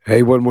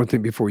Hey, one more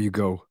thing before you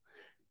go.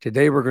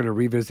 Today we're going to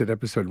revisit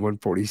episode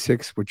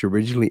 146, which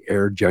originally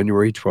aired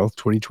January 12th,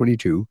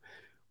 2022,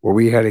 where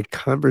we had a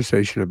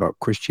conversation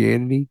about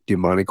Christianity,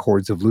 demonic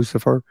hordes of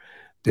Lucifer,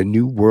 the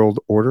New World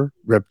Order,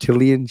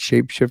 reptilian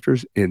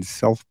shapeshifters, and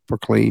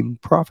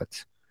self-proclaimed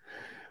prophets.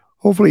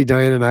 Hopefully,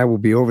 Diane and I will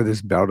be over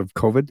this bout of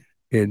COVID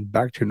and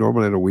back to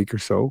normal in a week or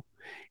so.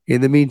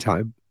 In the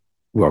meantime,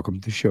 welcome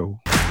to the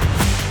show.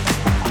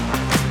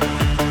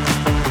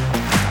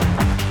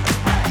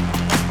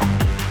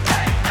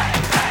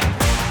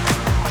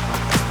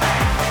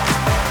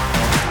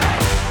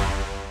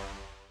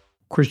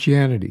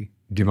 Christianity,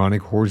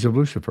 demonic hordes of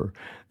Lucifer,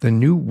 the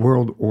New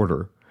World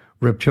Order,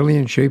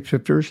 reptilian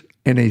shapeshifters,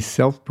 and a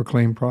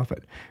self-proclaimed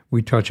prophet.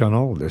 We touch on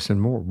all of this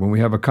and more when we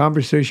have a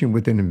conversation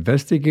with an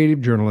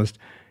investigative journalist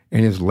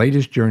and his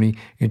latest journey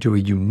into a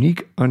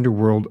unique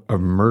underworld of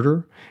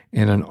murder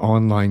and an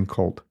online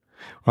cult.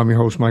 I'm your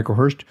host, Michael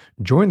Hurst.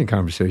 Join the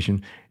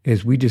conversation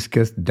as we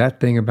discuss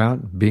that thing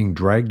about being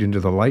dragged into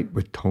the light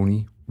with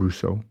Tony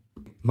Russo.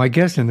 My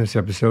guest in this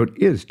episode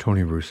is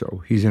Tony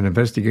Russo. He's an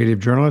investigative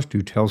journalist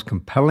who tells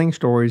compelling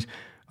stories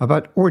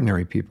about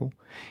ordinary people.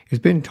 It's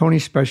been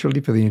Tony's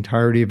specialty for the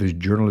entirety of his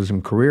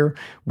journalism career,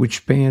 which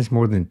spans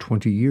more than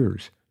 20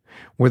 years.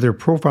 Whether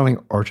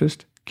profiling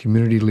artists,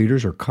 community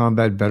leaders, or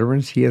combat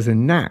veterans, he has a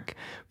knack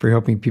for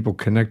helping people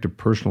connect to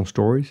personal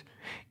stories.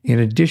 In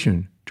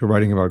addition to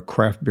writing about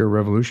craft beer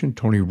revolution,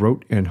 Tony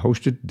wrote and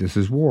hosted This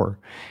Is War.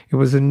 It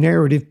was a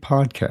narrative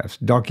podcast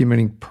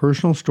documenting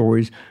personal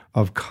stories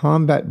of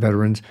combat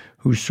veterans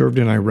who served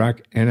in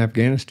Iraq and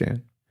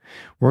Afghanistan.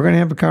 We're going to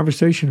have a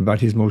conversation about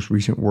his most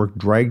recent work,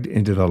 Dragged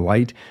into the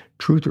Light,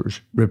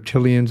 Truthers,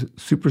 Reptilians,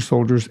 Super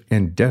Soldiers,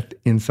 and Death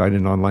Inside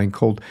an Online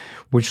Cult,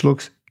 which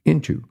looks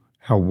into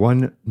how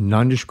one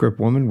nondescript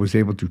woman was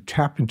able to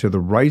tap into the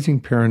rising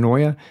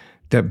paranoia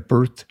that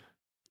birthed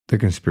the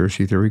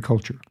conspiracy theory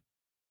culture.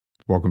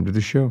 Welcome to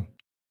the show.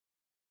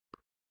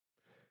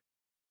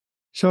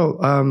 So,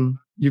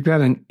 you've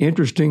got an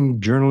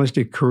interesting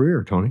journalistic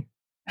career, Tony.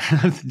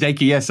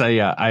 Thank you. Yes,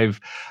 I've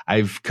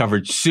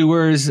covered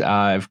sewers.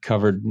 I've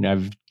covered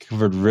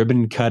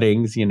ribbon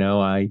cuttings. You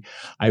know, I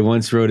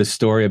once wrote a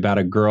story about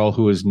a girl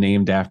who was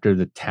named after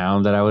the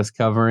town that I was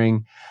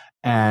covering,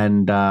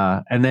 and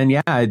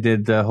then I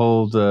did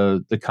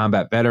the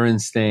combat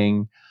veterans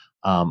thing.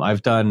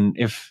 I've done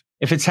if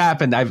it's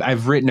happened,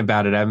 I've written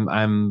about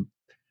it.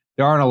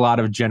 There aren't a lot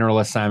of general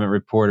assignment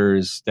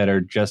reporters that are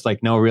just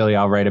like, no, really,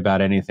 I'll write about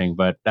anything.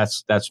 But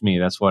that's me.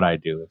 That's what I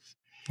do.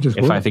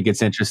 If I think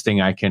it's interesting,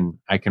 I can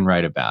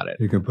write about it.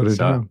 You can put it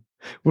down.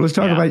 Well, let's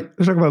talk about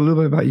a little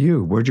bit about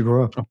you. Where'd you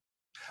grow up?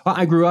 Well,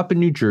 I grew up in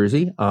New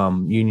Jersey,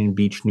 Union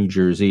Beach, New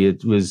Jersey.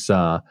 It was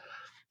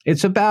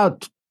it's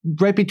about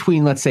right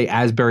between, let's say,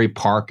 Asbury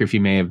Park, if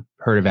you may have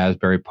heard of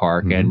Asbury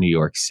Park, and New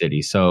York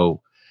City.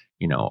 So,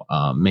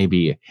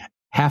 maybe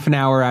half an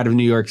hour out of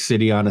New York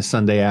City on a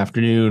Sunday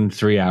afternoon,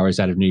 3 hours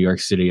out of New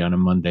York City on a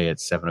Monday at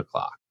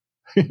 7:00.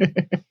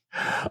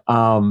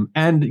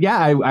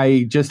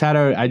 I just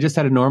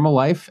had a normal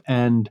life,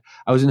 and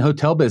I was in the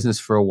hotel business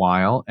for a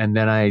while, and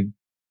then I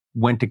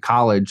went to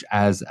college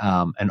as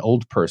an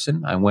old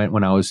person. I went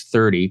when I was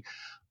 30.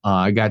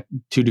 I got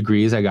 2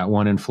 degrees. I got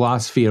one in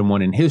philosophy and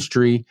one in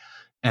history,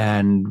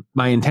 and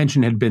my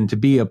intention had been to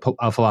be a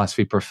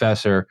philosophy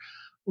professor.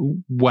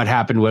 What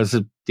happened was,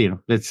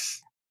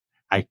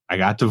 I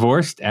got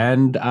divorced,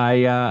 and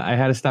I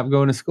had to stop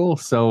going to school.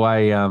 So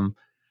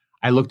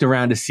I looked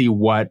around to see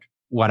what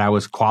I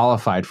was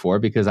qualified for,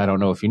 because I don't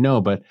know if you know,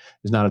 but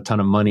there's not a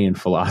ton of money in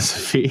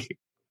philosophy.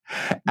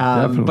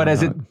 But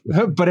as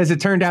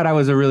it turned out, I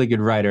was a really good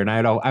writer, and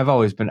I've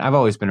always been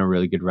a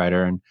really good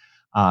writer. And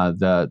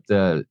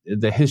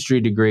the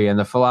history degree and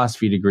the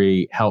philosophy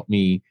degree helped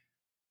me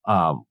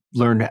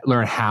learn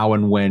how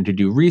and when to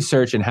do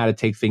research, and how to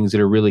take things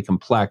that are really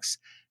complex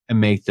and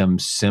make them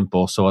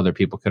simple so other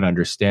people can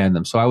understand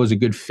them. So I was a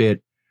good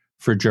fit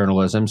for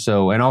journalism.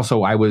 So, and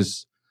also I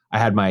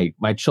had my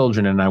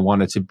children, and I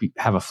wanted to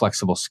have a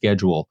flexible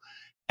schedule.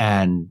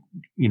 And,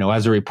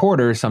 as a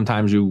reporter,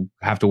 sometimes you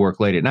have to work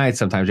late at night.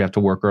 Sometimes you have to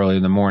work early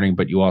in the morning,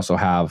 but you also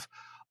have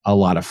a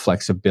lot of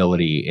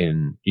flexibility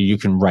you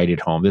can write at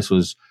home.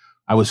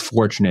 I was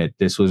fortunate.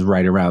 This was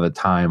right around the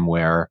time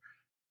where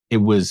it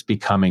was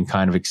becoming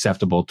kind of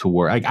acceptable to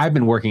work. Like, I've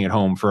been working at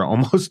home for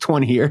almost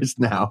 20 years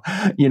now.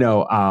 You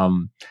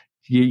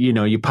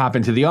pop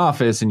into the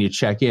office and you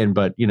check in,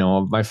 but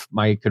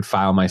I could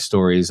file my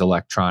stories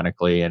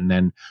electronically. And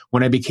then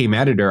when I became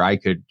editor, I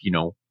could,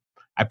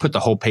 I put the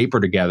whole paper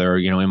together,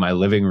 in my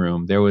living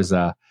room. There was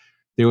a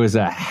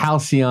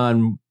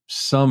halcyon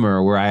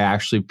summer where I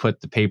actually put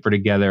the paper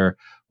together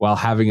while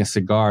having a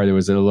cigar. There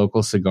was a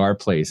local cigar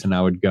place, and I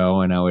would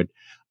go, and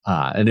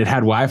and it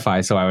had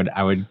Wi-Fi. So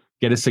I would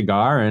get a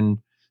cigar and,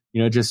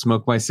 just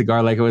smoke my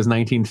cigar like it was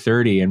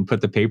 1930, and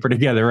put the paper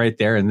together right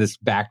there in this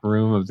back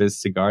room of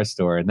this cigar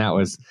store. And that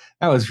was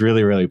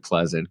really, really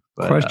pleasant.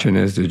 But, question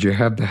is, did you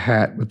have the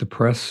hat with the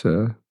press?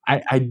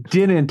 I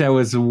didn't. I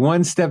was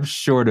one step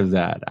short of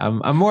that.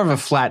 I'm more of a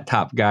flat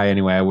top guy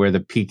anyway. I wear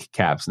the peak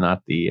caps,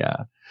 not the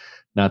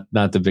not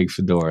the big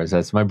fedoras.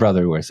 That's my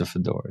brother who wears the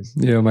fedoras.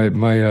 Yeah,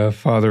 my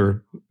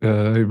father. I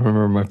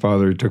remember my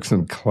father took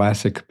some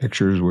classic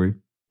pictures where he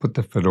put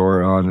the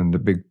fedora on and the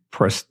big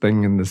press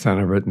thing in the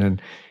center of it, and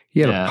then he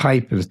had a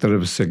pipe instead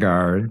of a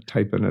cigar and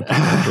typing at the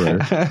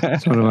typewriter.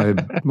 It's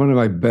one of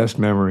my best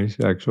memories,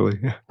 actually,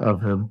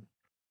 of him.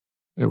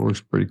 It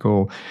was pretty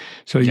cool.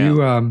 So you,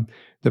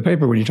 the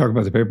paper, when you talk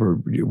about the paper,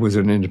 was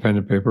it an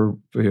independent paper?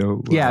 I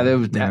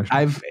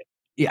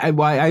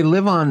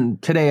live on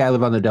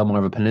the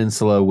Delmarva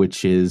Peninsula,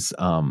 which is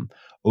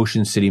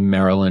Ocean City,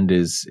 Maryland,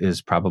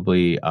 is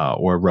probably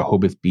or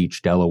Rehoboth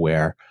Beach,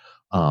 Delaware.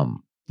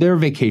 There are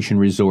vacation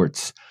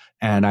resorts,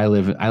 and I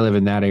live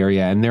in that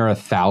area, and there are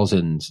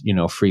 1,000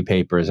 free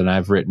papers, and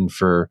I've written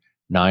for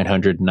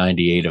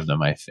 998 of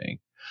them, I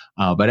think.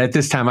 But at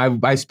this time,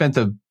 I spent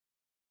the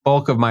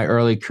bulk of my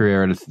early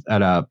career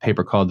at a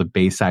paper called the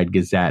Bayside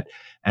Gazette,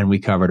 and we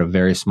covered a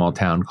very small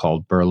town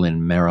called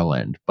Berlin,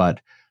 Maryland.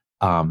 But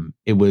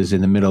it was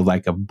in the middle of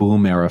like a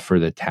boom era for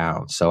the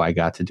town, so I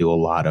got to do a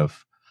lot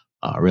of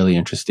really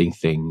interesting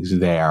things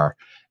there.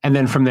 And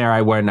then from there, I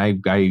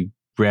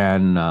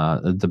ran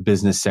the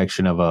business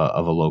section of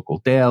a local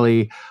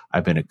daily.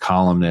 I've been a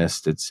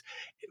columnist. It's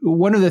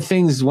one of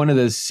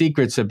the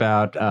secrets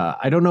about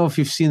I don't know if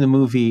you've seen the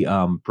movie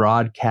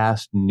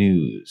Broadcast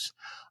News.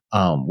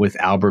 With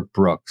Albert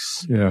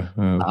Brooks. Yeah.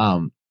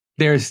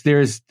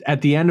 There's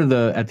at the end of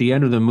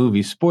the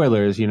movie,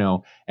 spoilers,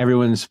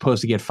 everyone's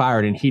supposed to get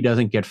fired and he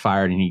doesn't get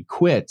fired and he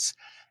quits.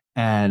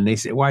 And they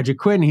say, "Why'd you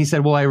quit?" And he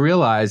said, "Well, I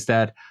realized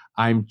that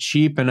I'm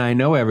cheap and I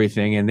know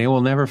everything and they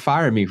will never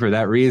fire me for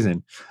that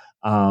reason."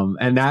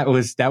 And that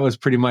was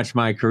pretty much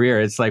my career.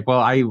 It's like,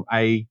 well,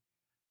 I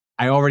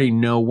already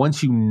know,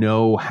 once you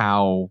know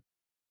how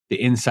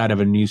the inside of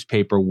a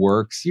newspaper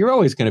works, you're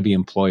always going to be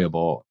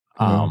employable.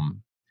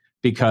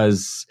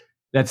 Because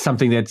that's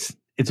something it's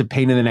a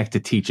pain in the neck to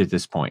teach at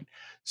this point.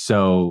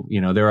 So,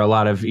 there are a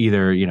lot of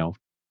either,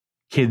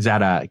 kids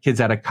out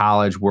of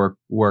college work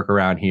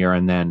around here,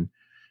 and then,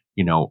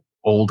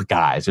 old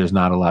guys. There's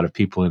not a lot of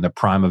people in the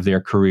prime of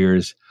their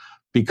careers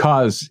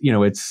because,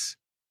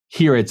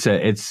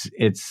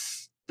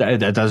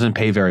 that doesn't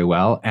pay very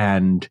well.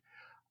 And,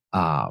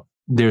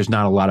 there's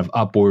not a lot of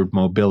upward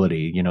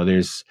mobility.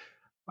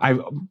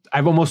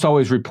 I've almost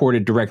always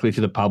reported directly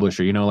to the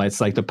publisher.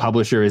 It's like the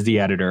publisher is the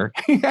editor,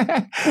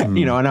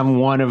 and I'm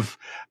one of,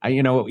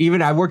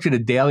 even I worked at a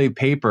daily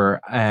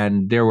paper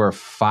and there were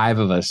 5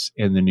 of us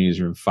in the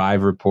newsroom,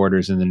 5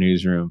 reporters in the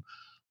newsroom,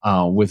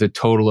 with a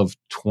total of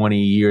 20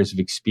 years of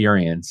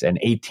experience. And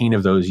 18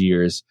 of those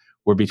years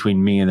were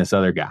between me and this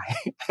other guy.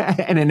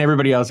 And then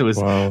everybody else, it was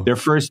their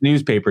first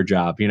newspaper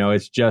job.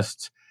 It's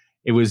just,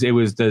 it was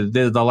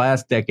the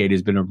last decade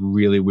has been a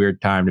really weird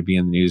time to be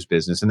in the news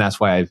business. And that's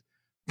why I've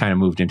kind of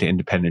moved into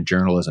independent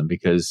journalism,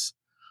 because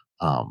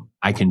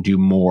I can do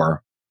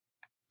more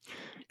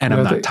and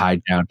I'm not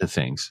tied down to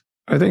things.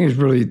 I think it's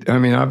really,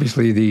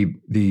 obviously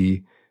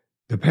the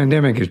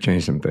pandemic has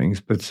changed some things,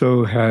 but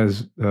so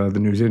has the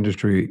news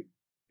industry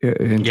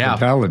in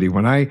totality.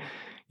 When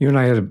you and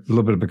I had a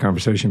little bit of a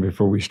conversation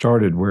before we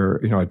started where,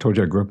 I told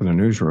you I grew up in a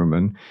newsroom,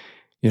 and,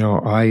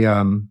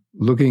 I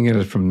looking at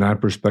it from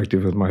that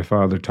perspective with my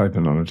father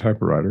typing on a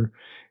typewriter,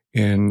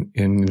 and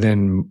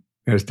then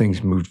as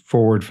things moved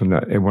forward from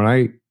that. And when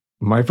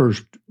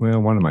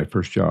one of my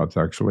first jobs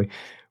actually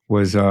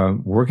was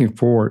working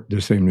for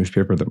the same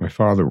newspaper that my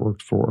father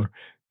worked for.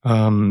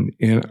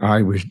 And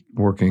I was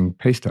working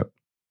paste up.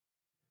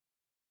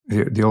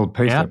 The old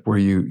paste up where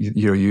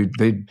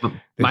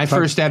my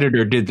first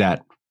editor did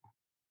that.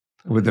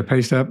 With the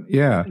paste up?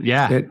 Yeah.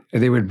 Yeah.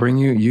 They would bring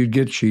you'd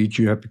get sheets,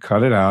 you have to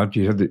cut it out.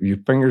 You have your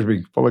fingers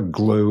be full of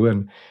glue,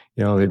 and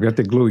they've got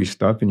the gluey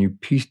stuff, and you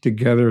piece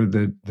together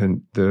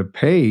the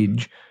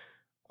page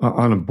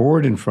on a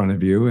board in front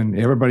of you, and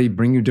everybody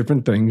bring you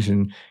different things,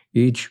 and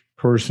each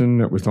person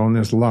that was on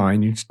this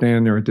line, you'd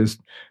stand there at this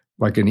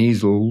like an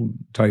easel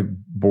type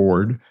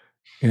board,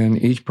 and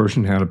each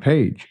person had a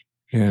page,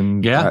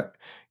 and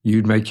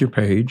you'd make your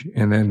page,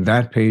 and then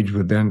that page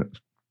would then,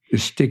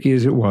 as sticky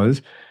as it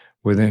was,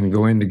 would then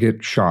go in to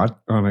get shot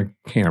on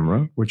a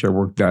camera, which I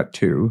worked that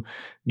too.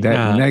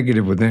 That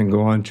negative would then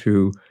go on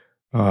to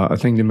a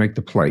thing to make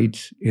the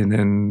plates, and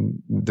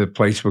then the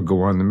plates would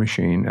go on the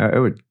machine. It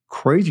was a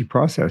crazy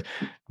process.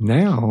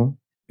 Now,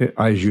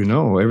 as you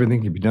know,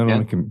 everything can be done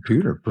on a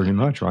computer pretty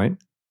much, right?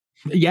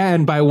 Yeah,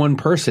 and by one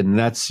person.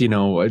 That's,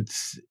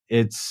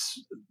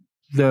 it's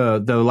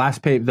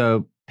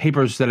the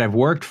papers that I've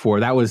worked for,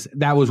 that was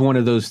one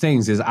of those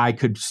things, is I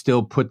could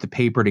still put the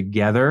paper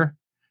together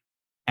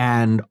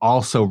and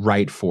also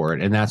write for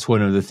it. And that's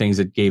one of the things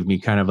that gave me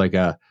kind of like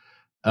a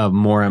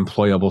more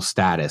employable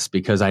status,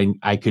 because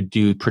I could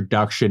do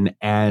production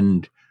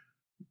and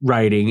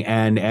writing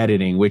and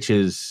editing, which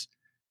is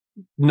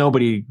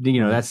nobody,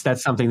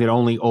 that's something that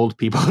only old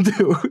people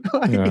do.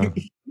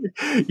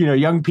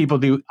 Young people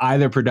do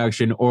either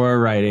production or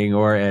writing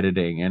or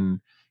editing.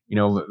 And,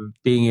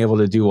 being able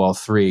to do all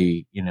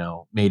three,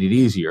 made it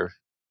easier.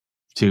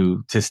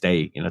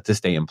 stay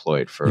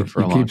employed for a You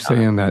long keep time.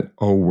 saying that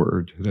O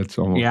word. That's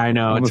almost, Yeah, I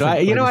know. almost So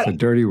like, you know it's what? a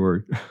dirty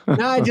word.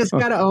 No, I just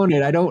gotta own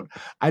it.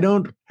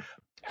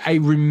 I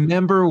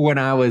remember when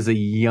I was a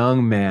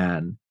young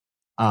man,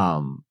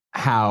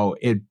 how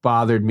it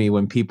bothered me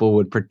when people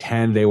would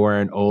pretend they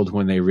weren't old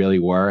when they really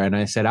were. And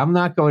I said, I'm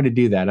not going to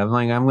do that.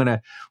 My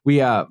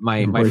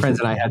Embrace friends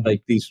it. and I had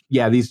like this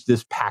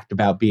pact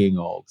about being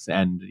old.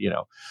 And,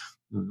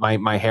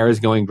 my hair is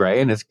going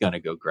gray and it's going to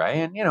go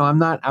gray. And,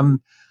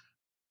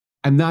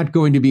 I'm not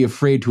going to be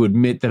afraid to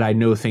admit that I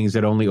know things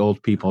that only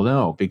old people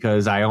know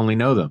because I only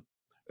know them.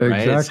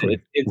 Right?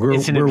 Exactly.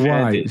 It's an we're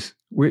advantage. wise.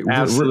 We're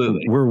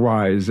Absolutely.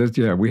 wise.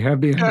 We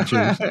have the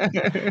answers.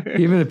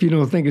 Even if you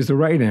don't think it's the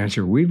right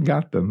answer, we've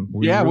got them.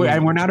 And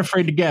we're not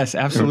afraid to guess.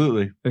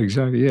 Absolutely.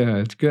 Exactly. Yeah,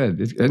 it's good.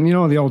 And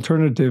the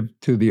alternative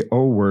to the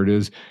O word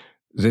is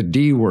the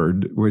D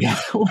word, which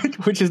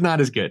is not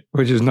as good.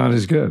 Which is not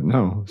as good.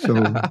 No. So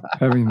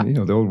having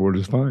the old word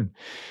is fine.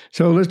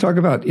 So let's talk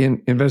about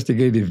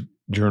investigative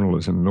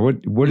journalism.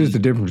 What is the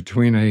difference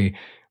between a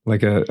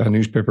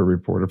newspaper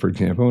reporter, for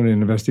example, and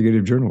an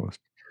investigative journalist?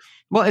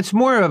 Well, it's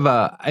more of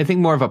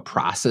a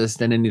process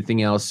than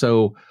anything else.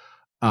 So,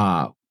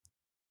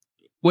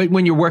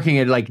 when you're working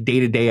at like day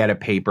to day at a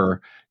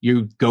paper,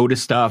 you go to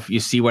stuff, you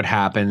see what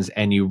happens,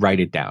 and you write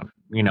it down.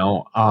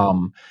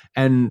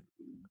 And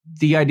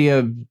the idea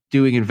of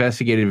doing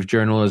investigative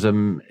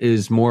journalism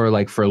is more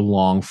like for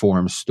long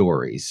form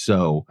stories.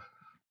 So,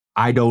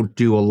 I don't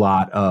do a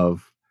lot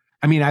of.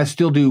 I mean, I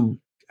still do.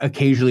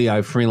 Occasionally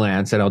I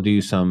freelance and I'll do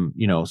some,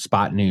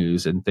 spot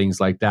news and things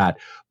like that.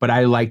 But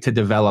I like to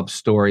develop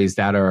stories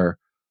that are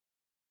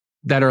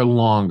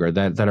longer,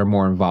 that are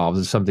more involved.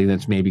 It's something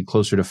that's maybe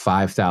closer to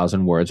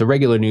 5,000 words. A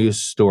regular news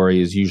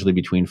story is usually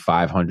between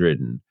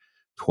 500 and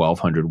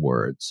 1,200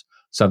 words.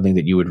 Something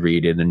that you would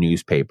read in a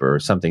newspaper,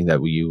 something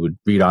that you would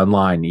read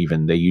online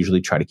even, they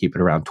usually try to keep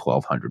it around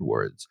 1,200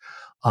 words.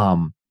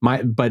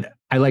 But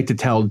I like to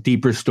tell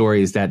deeper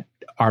stories that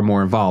are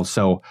more involved.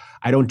 So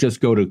I don't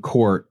just go to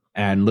court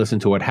and listen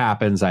to what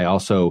happens. I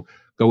also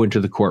go into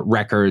the court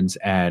records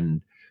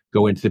and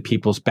go into the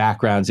people's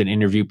backgrounds and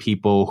interview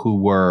people who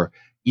were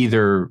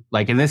either,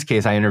 like in this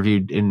case, I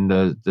interviewed in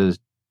the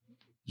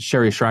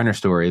Sherry Shriner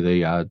story,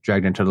 the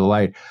Dragged Into the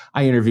Light.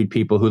 I interviewed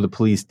people who the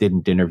police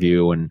didn't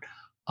interview, and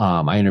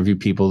I interviewed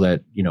people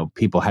that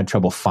people had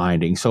trouble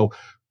finding. So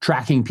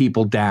tracking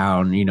people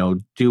down,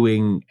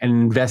 doing an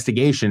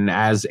investigation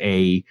as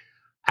a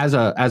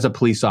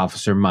police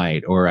officer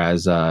might, or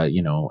as a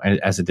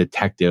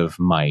detective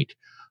might,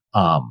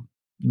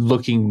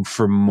 looking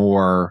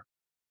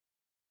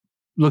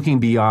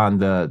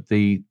beyond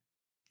the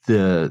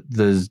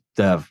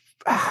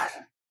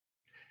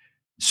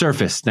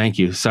surface. Thank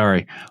you.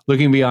 Sorry.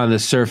 Looking beyond the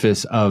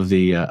surface of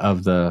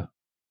the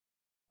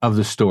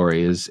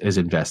story is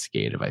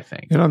investigative, I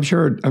think. And I'm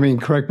sure,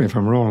 correct me if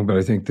I'm wrong, but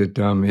I think that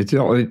it's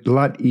a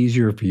lot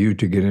easier for you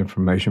to get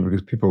information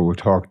because people will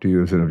talk to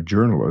you as a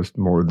journalist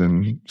more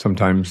than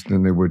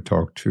they would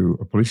talk to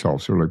a police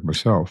officer like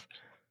myself.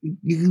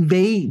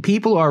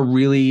 People are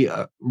really,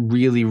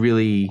 really,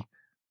 really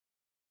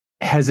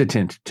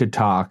hesitant to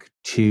talk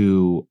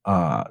to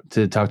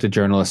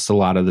journalists a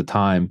lot of the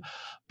time,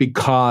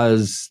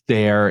 because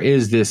there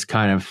is this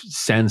kind of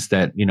sense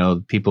that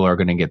people are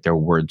going to get their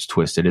words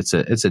twisted. It's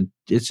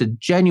a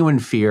genuine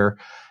fear,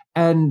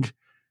 and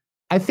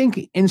I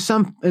think in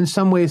some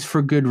ways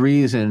for good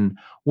reason.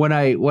 What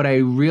I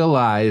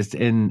realized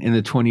in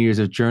the 20 years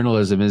of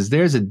journalism is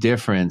there's a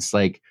difference.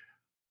 Like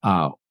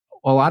a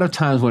lot of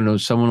times when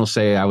someone will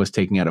say I was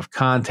taking out of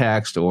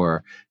context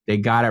or they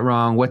got it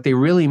wrong, what they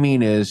really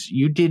mean is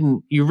you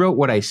wrote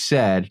what I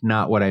said,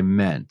 not what I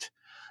meant,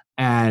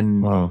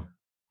 and. Wow.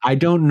 I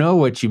don't know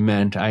what you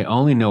meant. I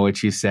only know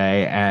what you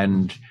say.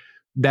 And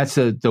that's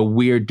the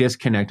weird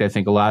disconnect, I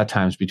think, a lot of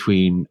times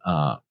between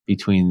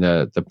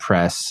the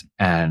press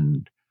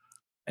and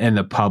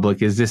the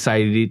public, is this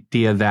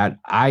idea that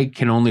I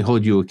can only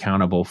hold you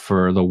accountable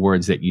for the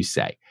words that you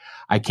say.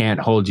 I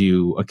can't hold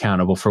you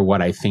accountable for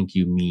what I think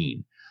you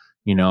mean,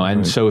 and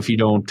right. So if you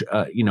don't,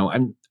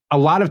 and a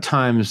lot of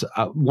times,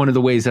 one of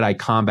the ways that I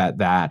combat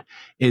that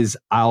is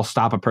I'll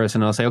stop a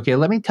person and I'll say, okay,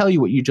 let me tell you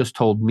what you just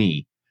told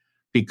me,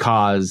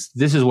 because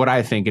this is what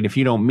I think. And if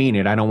you don't mean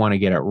it, I don't want to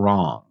get it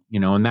wrong,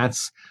 and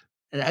that's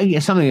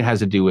something that has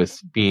to do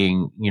with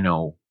being,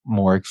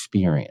 more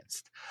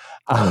experienced.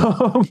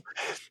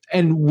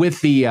 And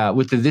with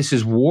the This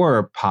Is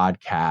War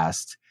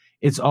podcast,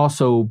 it's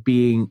also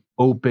being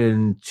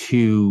open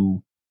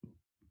to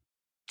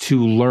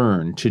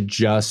learn, to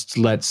just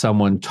let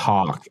someone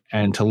talk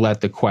and to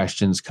let the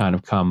questions kind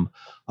of come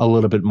a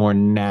little bit more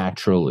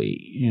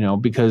naturally,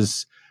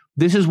 because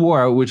This Is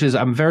War, which is,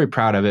 I'm very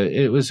proud of it.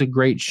 It was a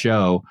great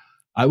show.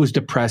 It was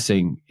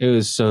depressing. It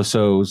was so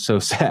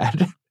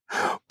sad.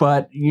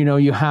 But,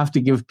 you have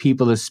to give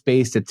people the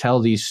space to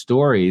tell these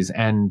stories.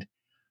 And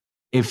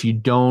if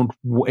you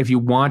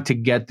want to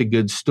get the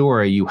good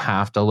story, you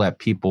have to let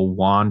people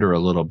wander a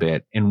little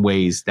bit in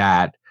ways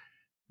that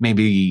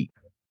maybe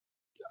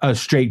a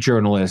straight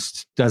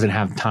journalist doesn't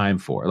have time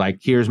for. Like,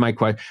 here's my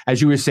question.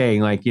 As you were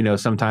saying, like,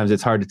 sometimes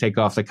it's hard to take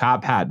off the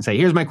cop hat and say,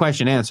 here's my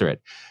question, answer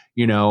it.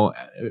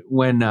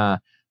 When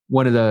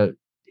one of the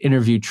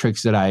interview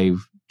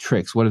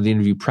one of the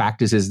interview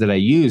practices that I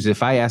use,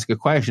 if I ask a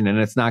question and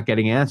it's not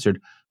getting answered,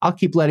 I'll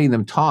keep letting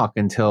them talk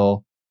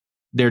until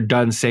they're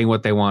done saying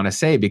what they want to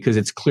say, because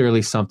it's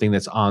clearly something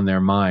that's on their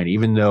mind.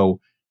 Even though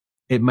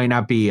it might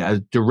not be a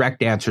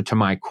direct answer to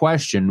my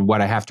question,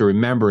 what I have to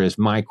remember is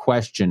my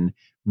question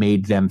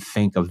made them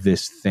think of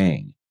this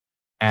thing.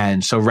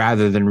 And so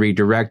rather than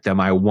redirect them,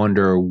 I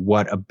wonder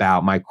what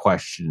about my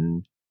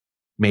question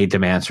made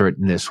them answer it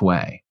in this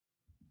way.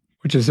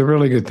 Which is a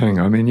really good thing.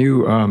 I mean,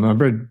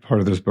 I've read part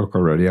of this book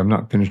already. I've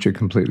not finished it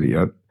completely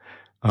yet,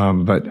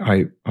 but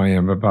I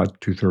am about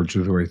 2/3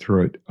 of the way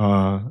through it.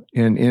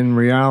 And in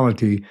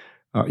reality,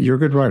 you're a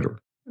good writer.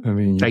 I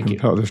mean,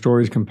 the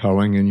story is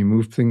compelling and you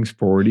move things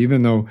forward,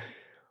 even though,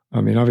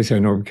 I mean, obviously I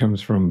know it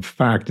comes from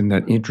fact and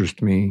that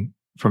interests me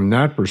from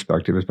that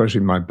perspective,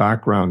 especially my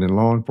background in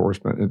law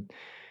enforcement.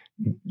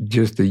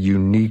 Just the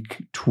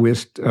unique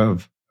twist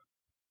of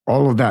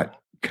all of that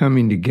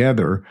coming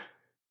together,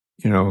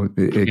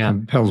 it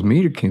compels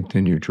me to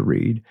continue to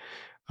read.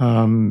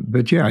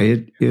 But yeah,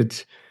 I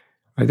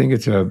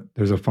think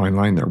there's a fine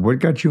line there. What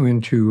got you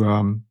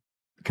into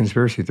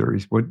conspiracy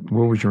theories? What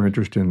was your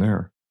interest in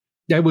there?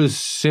 That was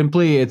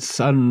simply,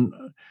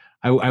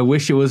 I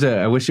wish it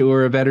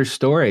were a better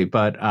story,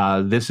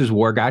 but This Is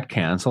War got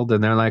canceled,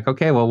 and they're like,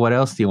 okay, well, what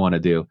else do you want to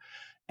do?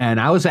 And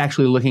I was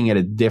actually looking at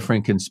a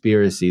different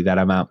conspiracy that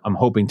I'm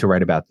hoping to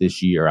write about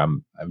this year.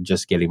 I'm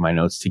just getting my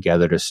notes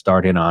together to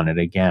start in on it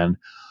again.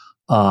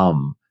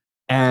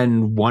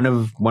 And one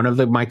of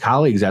my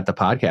colleagues at the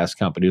podcast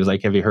company was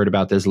like, have you heard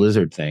about this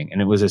lizard thing? And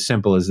it was as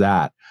simple as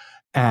that.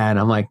 And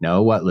I'm like,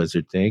 no, what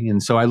lizard thing?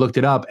 And so I looked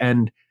it up,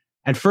 and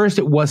at first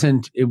it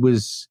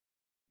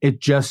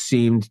just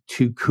seemed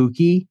too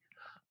kooky.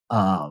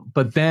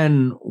 But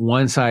then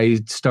once I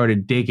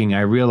started digging,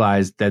 I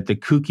realized that the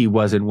kooky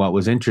wasn't what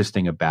was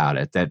interesting about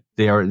it, that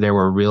there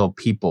were real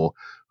people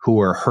who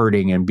were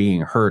hurting and being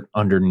hurt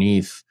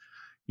underneath,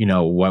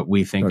 what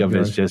we think of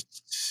as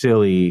just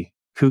silly,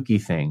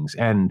 kooky things.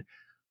 And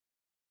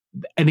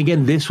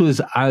again,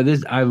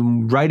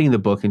 I'm writing the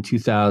book in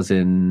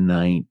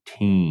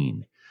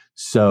 2019.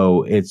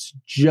 So it's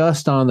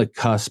just on the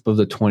cusp of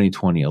the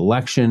 2020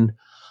 election.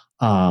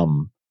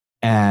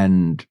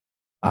 And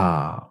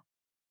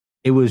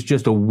it was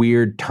just a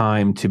weird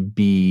time to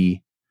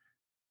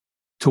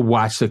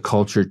watch the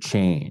culture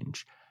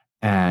change.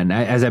 And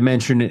as I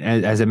mentioned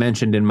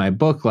in my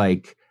book,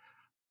 like,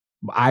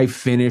 I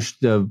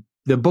finished the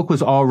book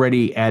was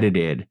already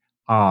edited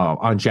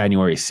on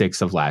January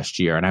 6th of last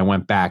year. And I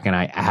went back and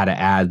I had to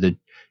add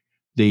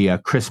the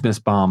Christmas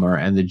bomber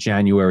and the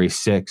January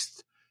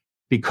 6th,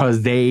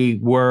 because they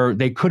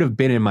could have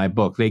been in my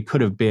book. They could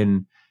have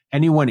been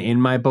anyone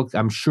in my book.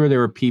 I'm sure there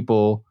were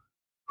people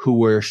who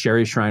were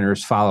Sherry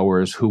Shriner's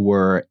followers who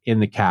were in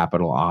the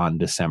Capitol on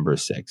January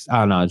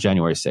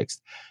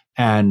 6th.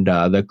 And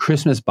the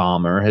Christmas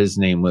bomber, his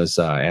name was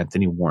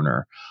Anthony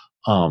Warner.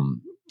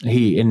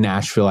 He in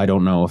Nashville, I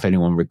don't know if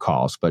anyone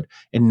recalls, but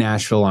in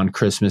Nashville on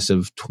Christmas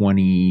of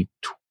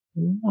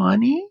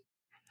 2020,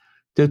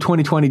 the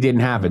 2020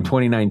 didn't happen,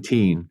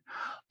 2019.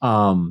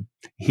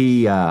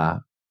 He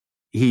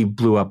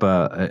blew up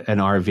an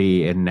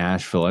RV in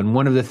Nashville. And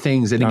one of the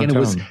things, and again,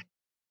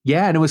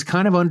 it was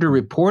kind of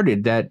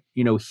underreported that,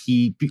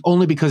 he,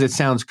 only because it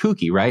sounds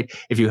kooky, right?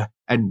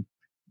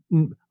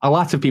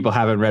 Lots of people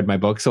haven't read my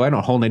book, so I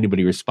don't hold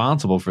anybody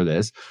responsible for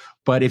this.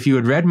 But if you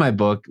had read my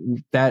book,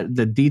 that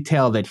the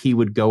detail that he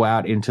would go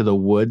out into the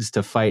woods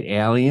to fight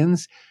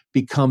aliens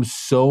becomes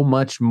so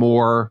much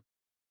more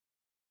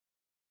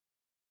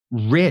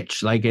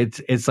rich. Like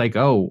it's like,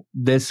 oh,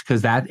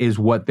 because that is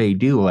what they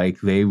do.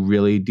 Like, they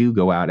really do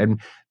go out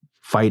and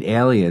fight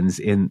aliens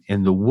in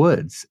the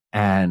woods.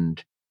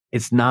 And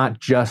it's not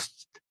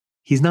just,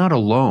 he's not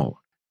alone.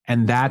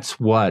 And that's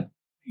what,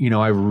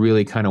 I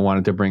really kind of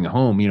wanted to bring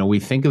home. We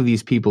think of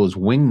these people as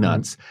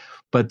wingnuts,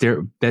 but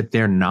they're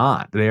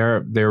not.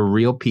 They're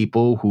real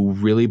people who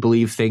really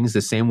believe things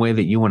the same way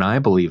that you and I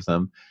believe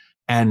them,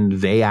 and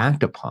they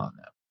act upon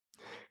them.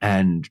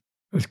 And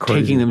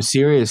taking them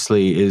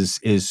seriously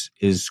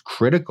is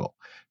critical.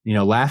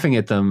 Laughing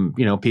at them,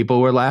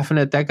 people were laughing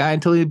at that guy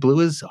until he blew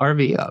his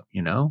RV up,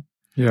 Yeah,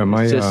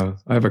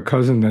 I have a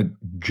cousin that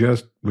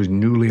just was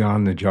newly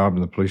on the job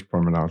in the police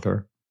department out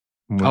there.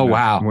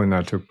 When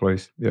that took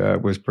place. Yeah,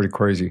 it was pretty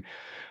crazy.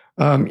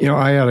 I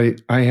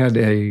had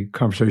a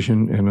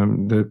conversation,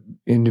 and the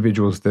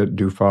individuals that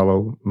do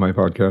follow my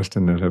podcast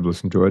and that have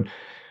listened to it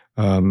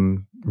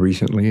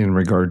recently, in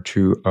regard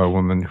to a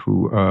woman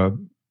who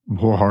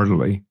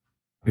wholeheartedly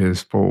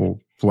is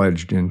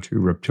full-fledged into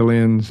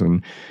reptilians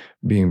and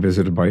being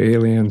visited by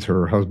aliens.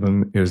 Her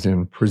husband is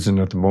in prison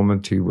at the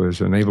moment. He was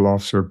a naval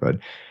officer, but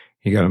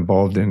he got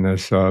involved in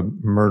this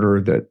murder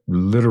that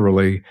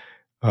literally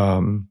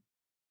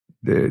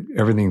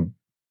everything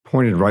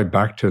pointed right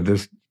back to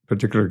this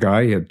particular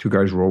guy. He had two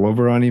guys roll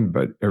over on him,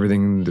 but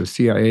everything, the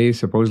CIA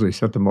supposedly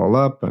set them all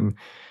up, and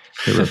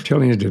the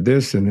reptilians did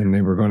this, and then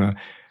they were going to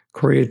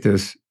create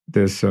this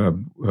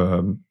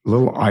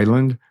little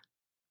island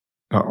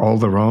all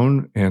their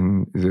own,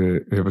 and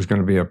it was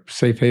going to be a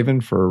safe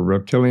haven for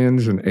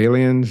reptilians and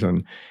aliens.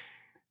 And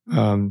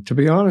to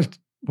be honest,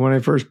 when I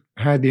first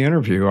had the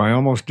interview, I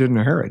almost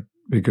didn't hear it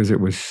because it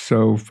was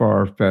so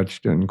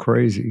far-fetched and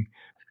crazy.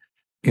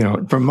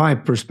 From my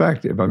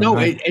perspective. I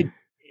mean,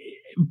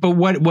 but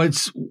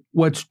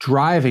what's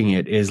driving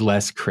it is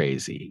less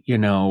crazy.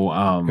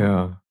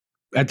 Yeah.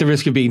 At the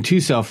risk of being too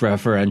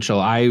self-referential,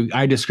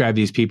 I describe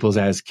these people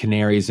as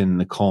canaries in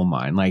the coal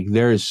mine. Like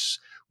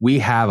we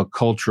have a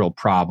cultural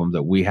problem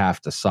that we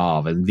have to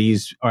solve. And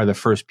these are the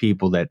first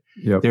people that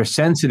they're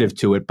sensitive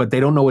to it, but they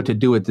don't know what to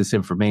do with this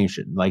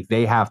information. Like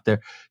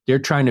they're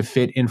trying to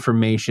fit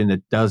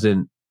information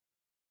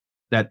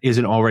that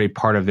isn't already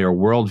part of their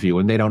worldview,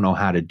 and they don't know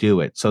how to do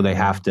it. So they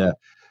have to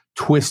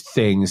twist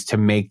things to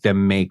make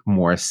them make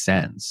more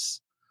sense.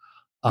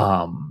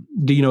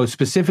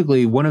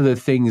 Specifically, one of the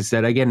things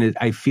that, again,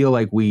 I feel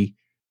like we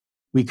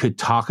could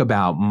talk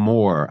about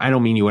more. I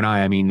don't mean you and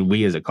I mean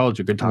we as a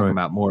culture could talk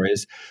about more,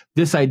 is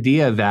this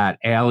idea that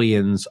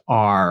aliens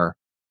are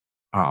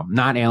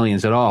not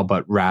aliens at all,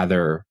 but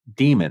rather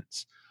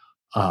demons.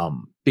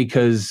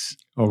 Because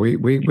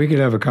we could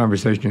have a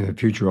conversation in the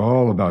future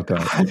all about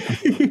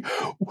that.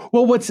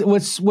 Well,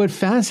 what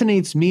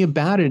fascinates me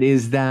about it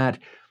is that,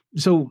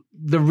 so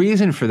the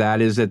reason for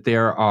that is that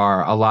there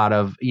are a lot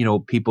of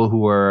people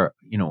who are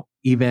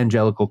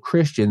evangelical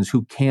Christians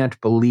who can't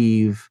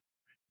believe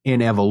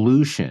in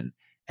evolution.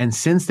 And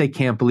since they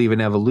can't believe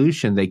in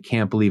evolution, they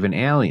can't believe in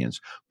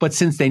aliens. But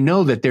since they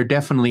know that there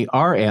definitely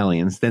are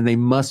aliens, then they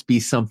must be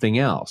something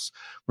else,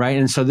 right?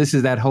 And so this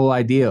is that whole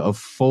idea of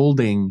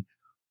folding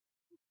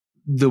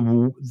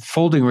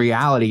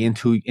reality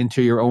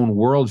into your own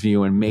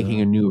worldview and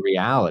making a new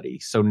reality.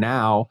 So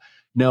now,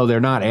 no, they're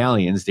not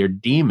aliens, they're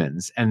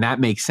demons, and that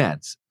makes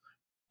sense.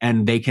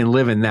 And they can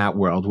live in that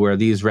world where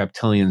these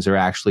reptilians are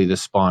actually the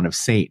spawn of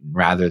Satan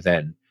rather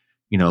than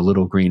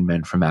little green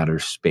men from outer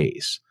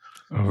space.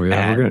 Oh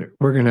yeah,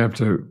 we're gonna have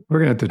to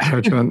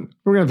touch on.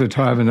 We're gonna have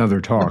to have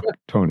another talk,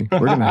 Tony.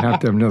 We're gonna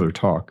have to have another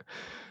talk.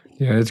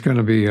 Yeah, it's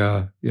gonna be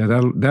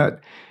that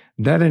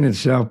in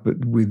itself.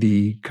 But with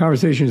the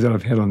conversations that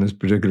I've had on this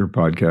particular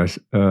podcast,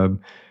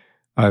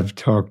 I've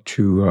talked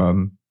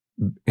to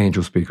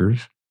angel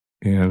speakers,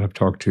 and I've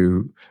talked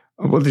to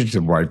there's just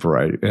a wide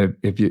variety.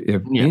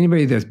 If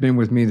anybody that's been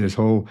with me this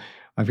whole,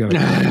 I've got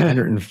like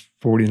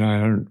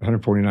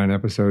 149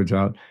 episodes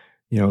out.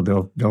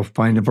 They'll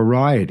find a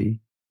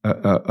variety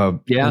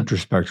of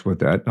introspects with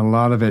that. And a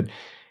lot of it,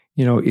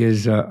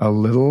 is a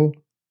little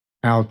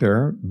out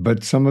there,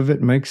 but some of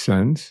it makes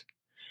sense,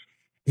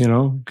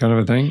 kind of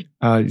a thing.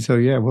 So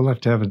yeah, we'll have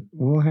to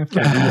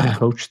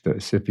coach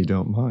this if you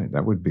don't mind.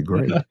 That would be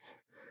great.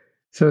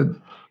 So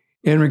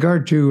in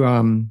regard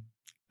to,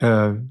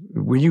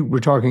 when you were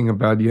talking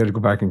about, you had to go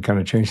back and kind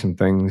of change some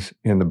things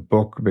in the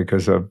book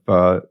because of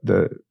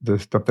the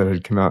stuff that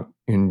had come out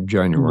in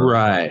January.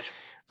 Right.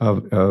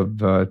 Of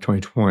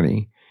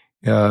 2020.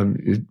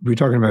 We're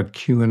talking about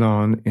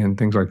QAnon and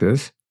things like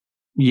this.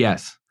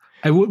 Yes.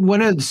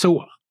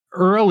 So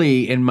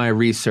early in my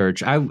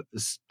research,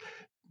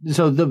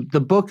 so the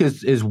book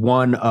is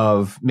one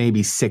of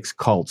maybe 6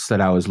 cults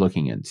that I was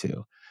looking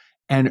into.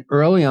 And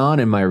early on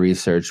in my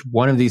research,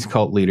 one of these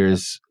cult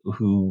leaders,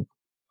 who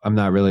I'm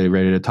not really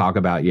ready to talk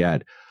about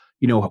yet,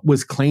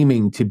 was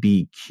claiming to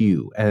be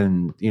Q.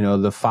 And,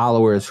 the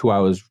followers who I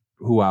was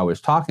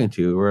talking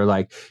to were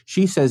like,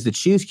 she says that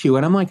she's Q.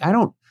 And I'm like, I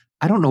don't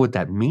know what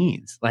that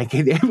means. Like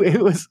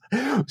it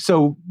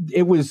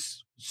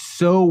was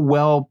so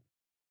well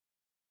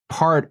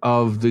part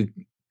of the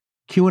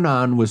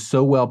QAnon was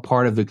so well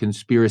part of the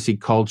conspiracy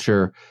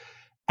culture,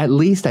 at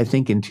least I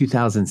think in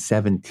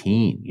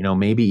 2017,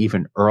 maybe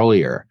even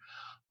earlier.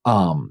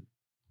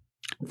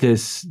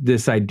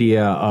 This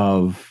idea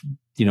of,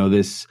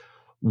 this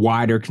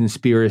wider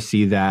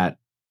conspiracy that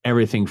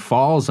everything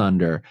falls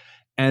under.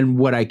 And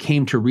what I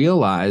came to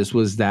realize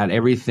was that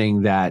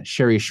everything that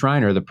Sherry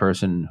Shriner, the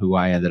person who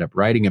I ended up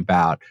writing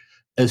about,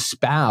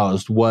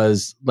 espoused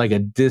was like a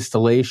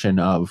distillation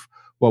of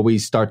what we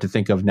start to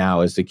think of now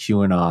as the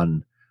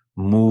QAnon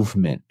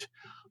movement,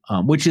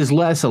 which is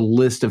less a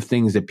list of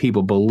things that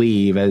people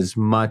believe as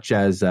much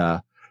as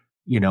an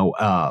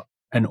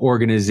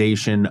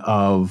organization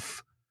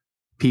of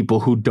people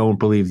who don't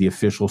believe the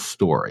official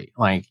story.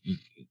 Like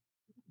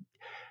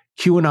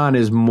QAnon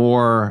is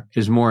more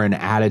an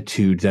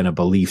attitude than a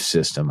belief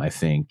system, I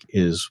think,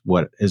 is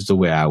the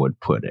way I would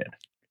put it.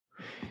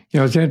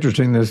 It's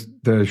interesting,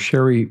 the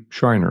Sherry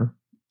Shriner,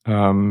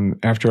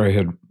 after I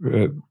had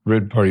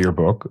read part of your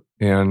book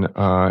and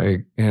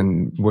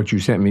what you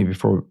sent me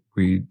before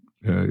we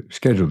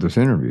scheduled this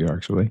interview,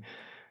 actually,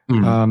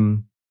 I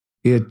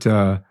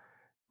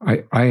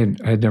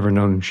had never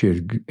known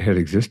she had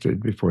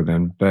existed before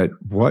then. But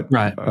what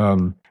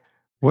an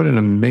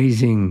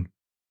amazing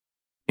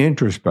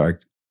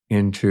introspect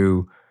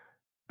into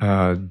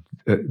uh,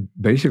 uh,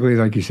 basically,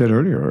 like you said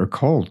earlier, a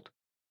cult,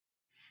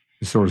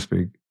 so to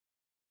speak.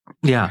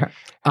 Yeah.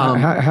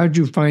 How'd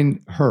you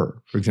find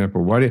her, for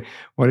example? Why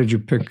did you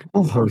pick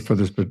her for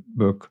this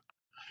book?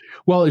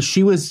 Well,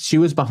 she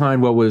was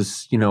behind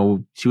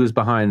she was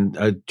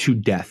behind 2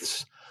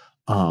 deaths.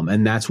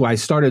 And that's why I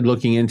started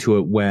looking into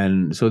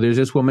it so there's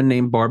this woman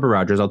named Barbara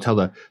Rogers. I'll tell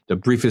the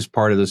briefest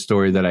part of the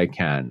story that I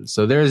can.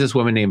 So there's this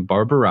woman named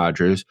Barbara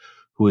Rogers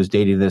who was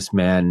dating this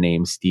man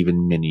named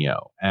Stephen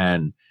Mineo.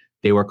 And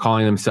they were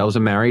calling themselves a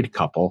married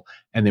couple,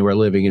 and they were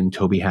living in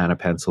Tobyhanna,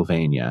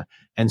 Pennsylvania.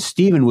 And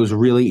Stephen was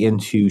really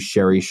into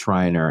Sherry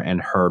Shriner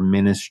and her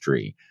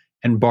ministry,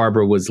 and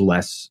Barbara was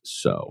less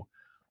so.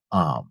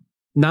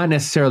 Not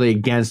necessarily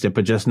against it,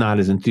 but just not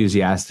as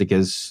enthusiastic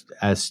as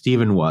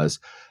Stephen was.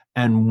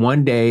 And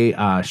one day,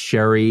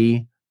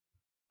 Sherry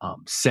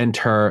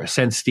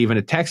sent Stephen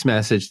a text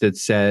message that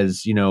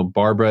says,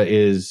 Barbara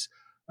is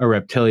a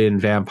reptilian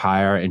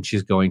vampire and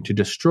she's going to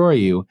destroy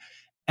you.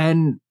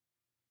 And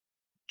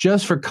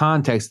just for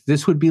context,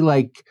 this would be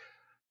like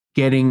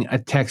getting a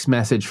text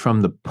message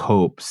from the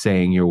Pope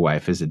saying your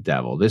wife is a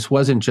devil. This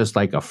wasn't just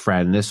like a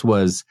friend. This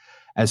was,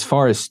 as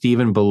far as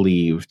Stephen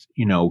believed,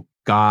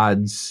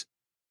 God's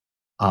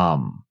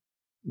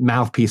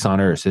mouthpiece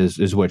on earth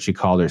is what she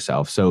called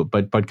herself. So,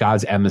 but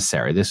God's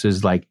emissary. This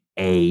is like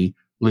a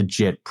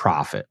legit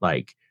prophet,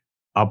 like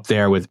up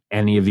there with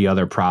any of the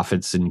other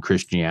prophets in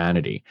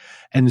Christianity.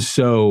 And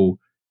so,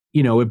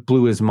 it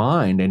blew his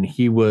mind, and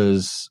he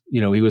was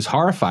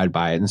horrified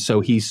by it. And so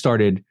he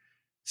started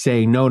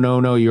saying,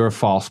 no, you're a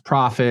false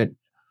prophet.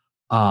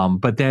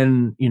 But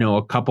then,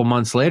 a couple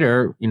months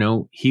later,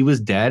 he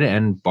was dead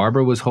and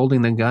Barbara was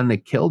holding the gun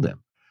that killed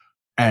him.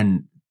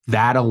 And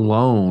that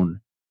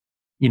alone,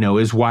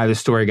 is why the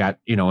story got,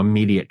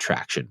 immediate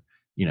traction.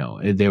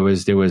 It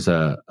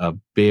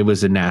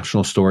was a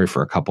national story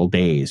for a couple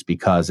days,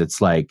 because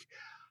it's like,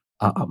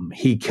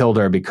 he killed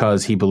her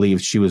because he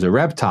believed she was a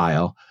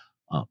reptile,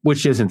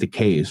 which isn't the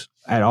case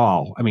at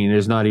all. I mean,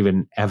 there's not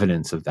even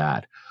evidence of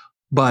that.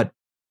 But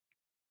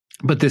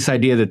this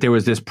idea that there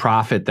was this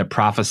prophet that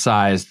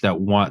prophesied that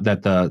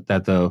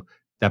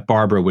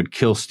Barbara would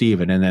kill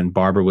Stephen, and then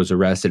Barbara was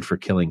arrested for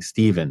killing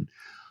Stephen.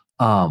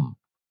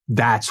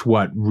 That's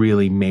what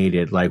really made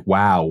it like,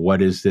 wow,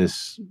 what is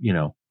this?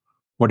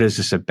 What is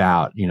this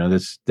about?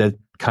 That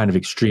kind of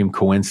extreme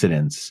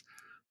coincidence.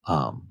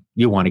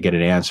 You want to get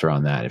an answer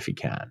on that if you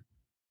can.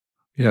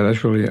 Yeah,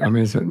 that's really. I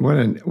mean,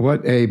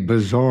 what a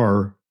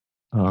bizarre.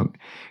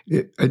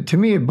 To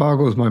me, it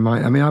boggles my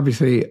mind. I mean,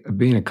 obviously,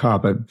 being a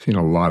cop, I've seen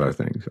a lot of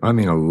things. I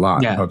mean, a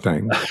lot of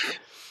things.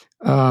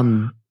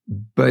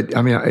 But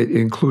I mean,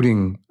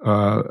 including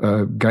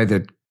a guy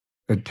that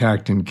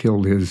attacked and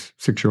killed his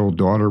 6-year-old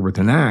daughter with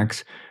an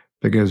axe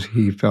because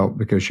he felt,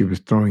 because she was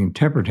throwing a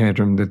temper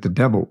tantrum, that the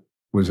devil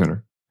was in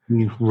her.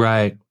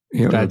 Right.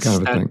 That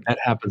kind of a thing. That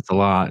happens a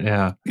lot.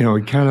 Yeah.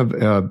 It kind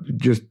of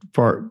just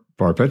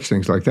far-fetched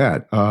things like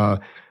that. A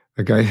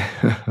guy.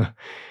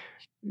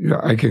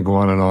 I can go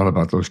on and on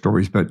about those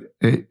stories, but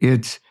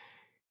it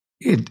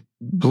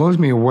blows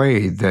me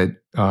away that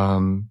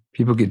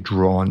people get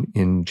drawn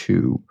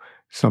into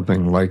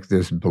something like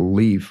this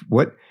belief.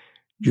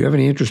 Do you have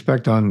any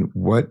introspect on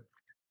what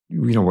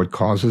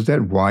causes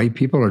that? Why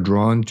people are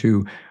drawn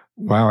to?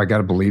 Wow, I got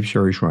to believe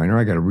Sherry Shriner.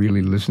 I got to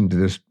really listen to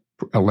this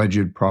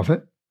alleged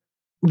prophet.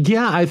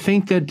 Yeah, I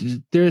think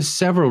that there's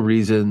several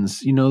reasons.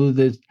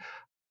 That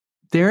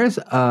there's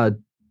a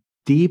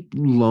deep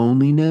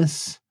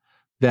loneliness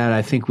that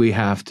I think we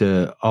have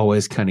to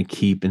always kind of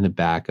keep in the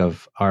back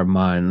of our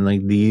mind.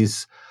 Like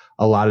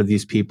a lot of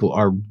these people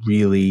are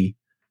really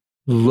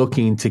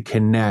looking to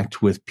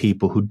connect with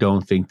people who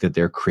don't think that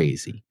they're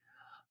crazy.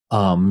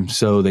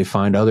 So they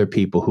find other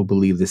people who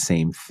believe the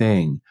same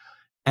thing.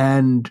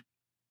 And,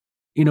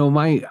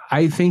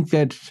 I think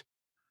that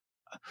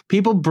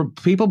people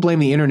blame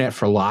the internet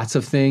for lots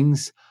of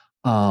things.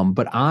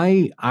 But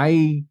I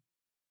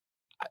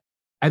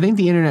think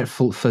the internet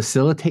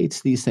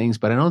facilitates these things,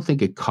 but I don't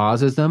think it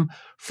causes them.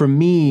 For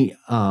me,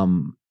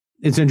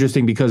 it's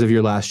interesting because of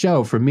your last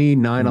show. For me,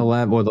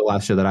 9/11, or the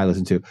last show that I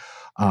listened to,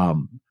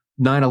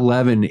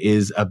 9/11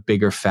 is a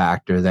bigger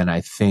factor than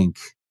I think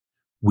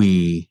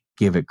we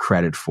give it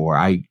credit for.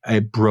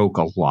 It broke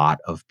a lot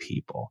of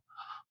people,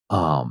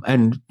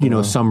 and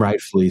some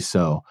rightfully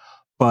so.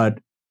 But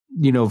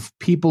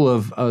people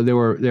of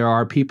there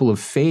are people of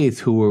faith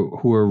who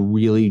are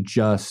really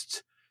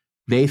just.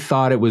 They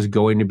thought it was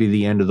going to be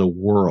the end of the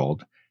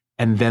world,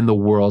 and then the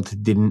world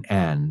didn't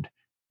end,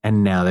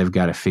 and now they've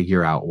got to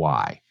figure out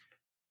why.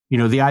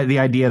 The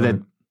idea that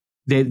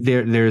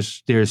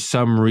there's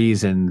some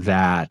reason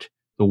that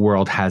the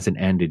world hasn't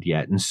ended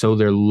yet, and so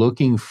they're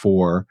looking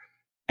for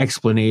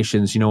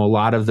explanations. A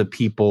lot of the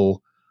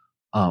people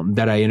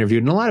that I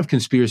interviewed, and a lot of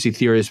conspiracy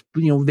theorists,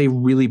 they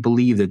really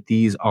believe that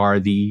these are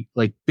the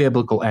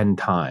biblical end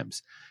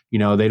times.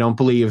 They don't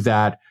believe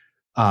that.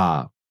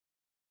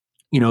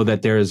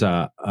 That there's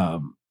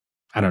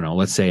I don't know,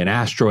 let's say an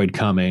asteroid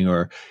coming,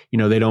 or,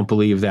 they don't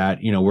believe that,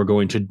 we're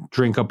going to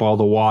drink up all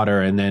the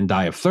water and then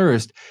die of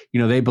thirst.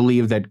 They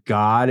believe that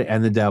God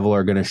and the devil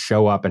are going to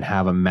show up and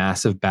have a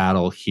massive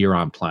battle here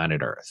on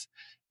planet Earth.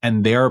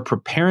 And they're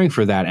preparing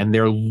for that, and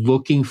they're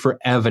looking for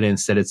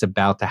evidence that it's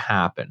about to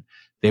happen.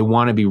 They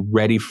want to be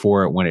ready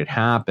for it when it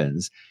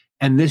happens.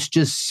 And this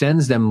just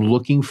sends them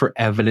looking for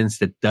evidence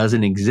that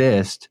doesn't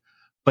exist,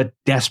 but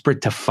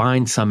desperate to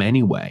find some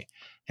anyway.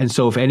 And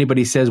so if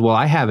anybody says, well,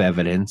 I have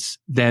evidence,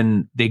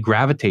 then they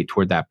gravitate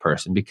toward that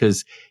person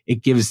because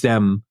it gives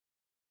them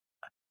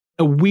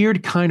a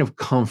weird kind of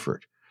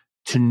comfort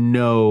to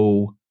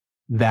know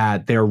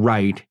that they're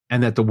right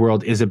and that the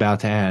world is about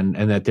to end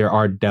and that there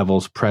are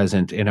devils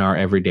present in our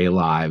everyday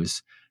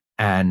lives,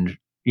 and,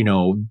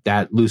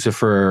 that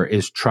Lucifer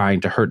is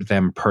trying to hurt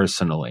them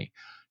personally.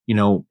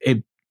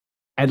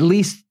 At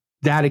least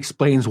that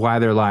explains why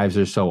their lives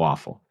are so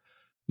awful.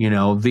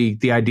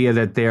 The idea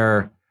that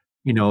they're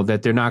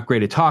not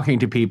great at talking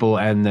to people,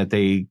 and that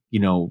they,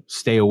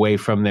 stay away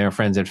from their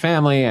friends and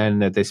family,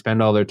 and that they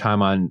spend all their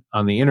time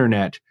on the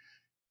internet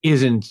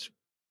isn't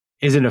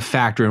a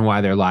factor in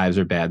why their lives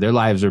are bad. Their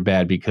lives are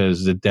bad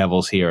because the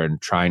devil's here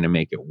and trying to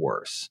make it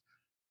worse.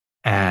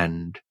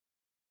 And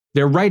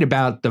they're right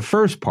about the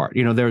first part.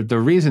 The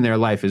reason their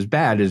life is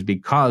bad is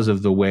because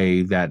of the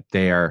way that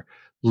they're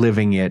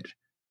living it,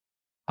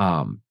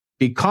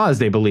 because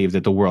they believe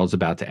that the world's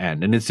about to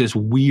end. And it's this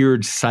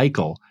weird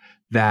cycle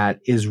that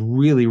is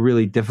really,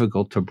 really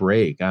difficult to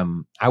break.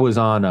 I was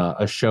on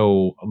a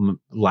show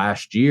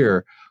last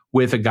year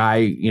with a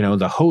guy,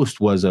 the host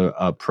was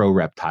a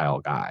pro-reptile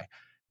guy.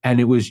 And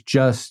it was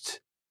just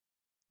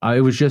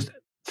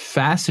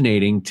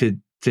fascinating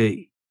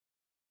to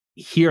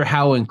hear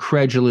how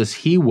incredulous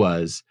he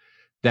was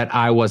that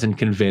I wasn't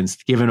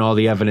convinced, given all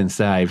the evidence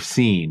that I've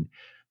seen,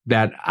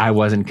 that I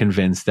wasn't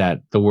convinced that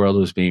the world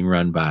was being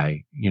run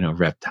by,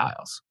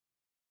 reptiles.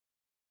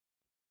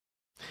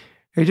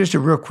 Hey, just a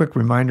real quick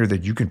reminder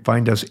that you can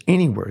find us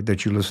anywhere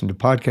that you listen to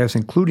podcasts,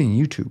 including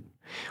YouTube.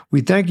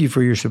 We thank you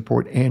for your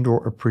support and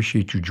or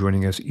appreciate you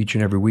joining us each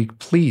and every week.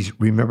 Please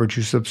remember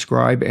to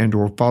subscribe and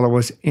or follow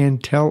us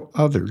and tell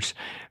others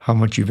how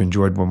much you've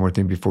enjoyed One More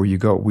Thing Before You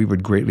Go. We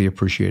would greatly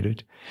appreciate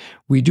it.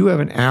 We do have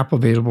an app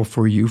available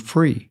for you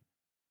free.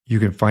 You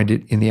can find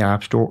it in the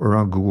App Store or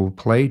on Google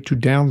Play to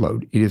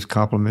download. It is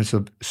compliments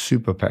of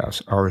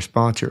SuperPass, our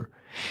sponsor.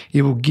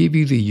 It will give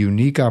you the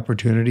unique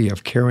opportunity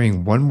of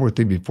carrying One More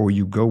Thing Before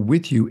You Go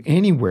with you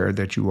anywhere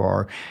that you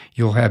are.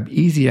 You'll have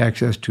easy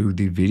access to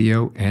the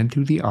video and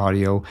to the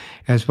audio,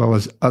 as well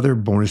as other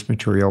bonus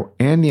material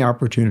and the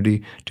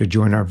opportunity to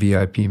join our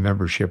VIP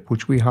membership,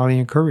 which we highly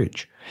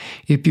encourage.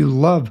 If you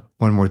love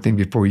One More Thing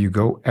Before You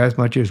Go as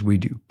much as we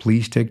do,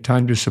 please take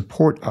time to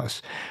support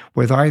us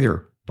with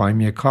either buy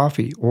me a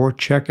coffee or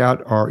check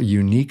out our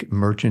unique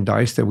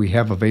merchandise that we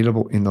have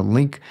available in the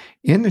link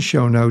in the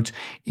show notes.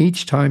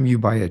 Each time you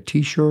buy a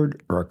t-shirt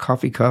or a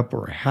coffee cup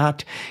or a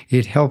hat,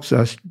 it helps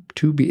us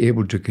to be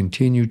able to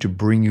continue to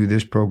bring you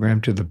this program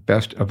to the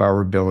best of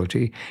our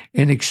ability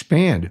and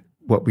expand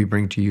what we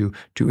bring to you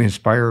to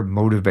inspire,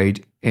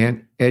 motivate,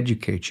 and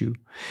educate you.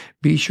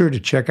 Be sure to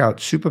check out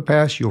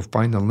SuperPass. You'll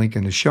find the link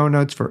in the show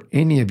notes for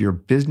any of your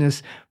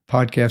business,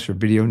 podcast, or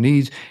video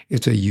needs.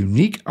 It's a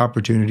unique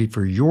opportunity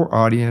for your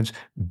audience,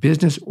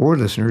 business, or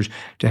listeners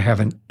to have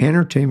an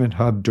entertainment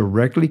hub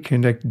directly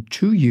connected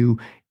to you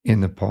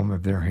in the palm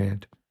of their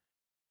hand.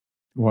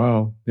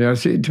 Wow. Yeah,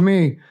 see, to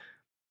me,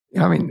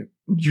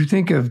 you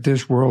think of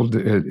this world,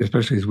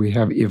 especially as we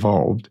have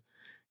evolved,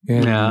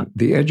 and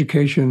the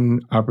education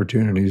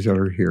opportunities that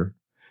are here,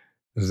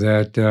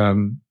 that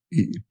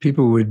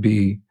people would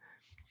be,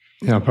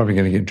 I'm probably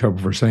going to get in trouble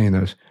for saying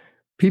this,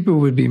 people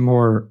would be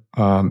more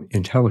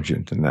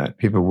intelligent than that.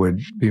 People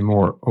would be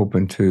more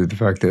open to the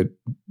fact that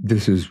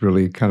this is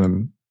really kind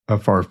of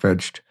a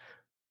far-fetched,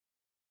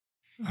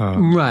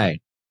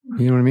 right?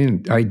 You know what I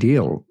mean?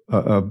 Ideal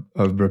of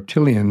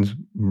reptilians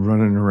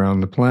running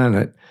around the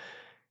planet.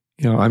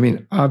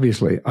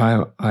 Obviously,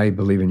 I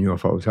believe in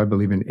UFOs. I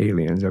believe in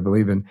aliens. I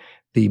believe in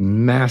the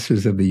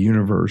masses of the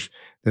universe,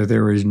 that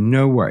there is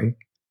no way,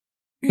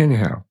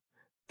 anyhow,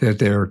 that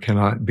there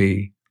cannot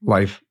be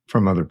life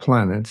from other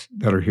planets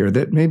that are here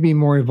that may be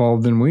more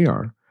evolved than we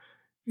are.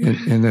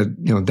 And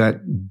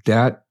that,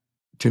 that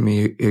to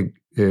me, it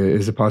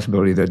is a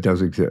possibility that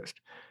does exist.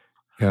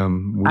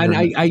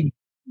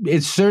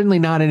 It's certainly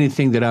not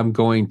anything that I'm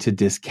going to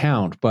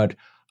discount, but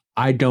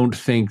I don't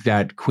think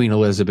that Queen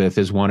Elizabeth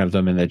is one of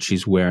them, and that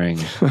she's wearing,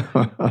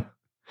 and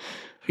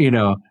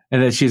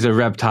that she's a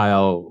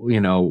reptile,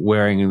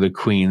 wearing the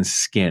Queen's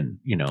skin,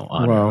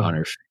 on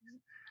her face.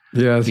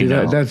 Yeah, see,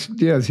 that's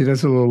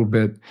a little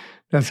bit,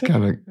 that's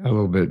kind of a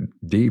little bit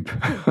deep.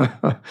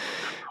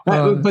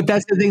 But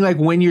that's the thing, like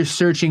when you're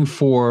searching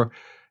for,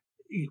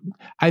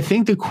 I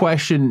think the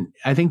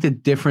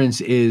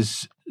difference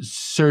is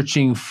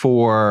searching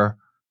for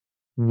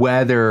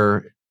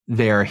whether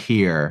they're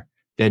here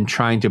than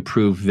trying to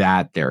prove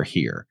that they're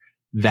here.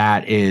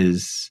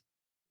 That's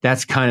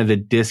kind of the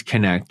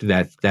disconnect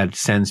that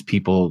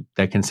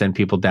can send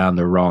people down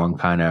the wrong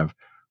kind of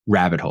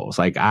rabbit holes.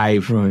 Like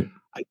Right.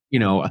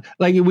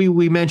 like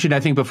we mentioned, I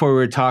think before we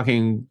were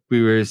talking,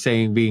 we were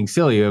saying being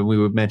silly, and we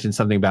would mention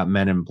something about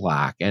Men in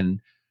Black, and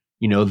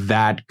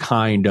that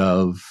kind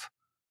of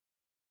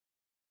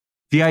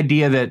the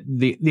idea that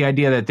the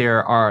idea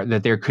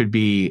that there could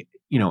be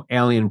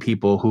alien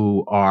people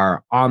who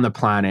are on the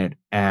planet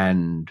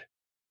and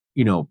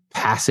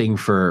passing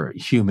for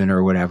human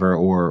or whatever,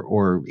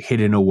 or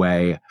hidden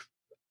away.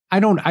 I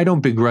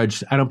don't begrudge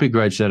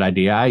that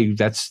idea.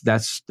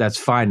 That's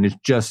fine. It's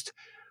just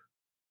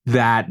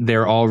that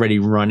they're already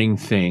running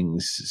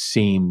things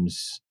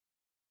seems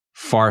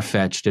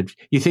far-fetched.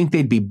 You think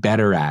they'd be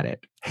better at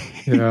it.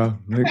 Yeah,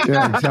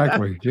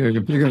 exactly.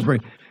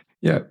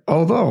 Yeah,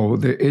 although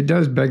it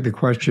does beg the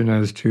question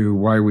as to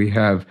why we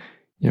have,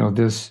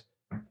 this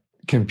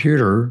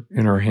computer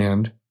in our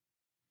hand,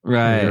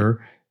 right?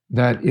 Here,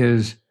 that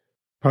is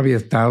probably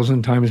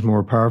 1,000 times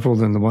more powerful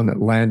than the one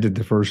that landed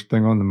the first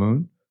thing on the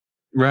moon.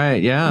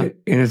 Right. Yeah. And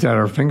it's at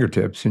our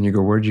fingertips. And you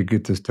go, where'd you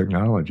get this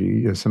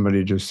technology? Does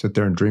somebody just sit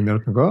there and dream it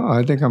up and go, oh,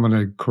 I think I'm going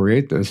to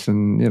create this.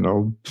 And,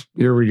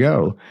 here we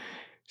go.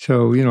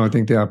 So, I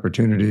think the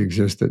opportunity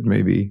exists that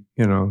maybe,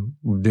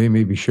 they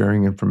may be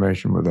sharing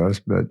information with us,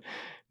 but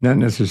not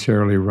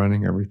necessarily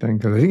running everything.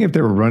 Because I think if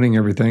they were running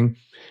everything,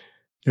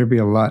 there'd be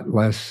a lot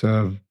less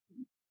of,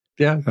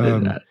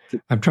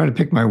 I'm trying to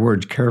pick my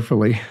words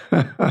carefully.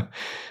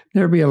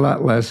 There'd be a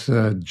lot less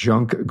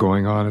junk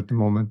going on at the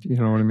moment. You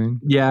know what I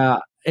mean? Yeah,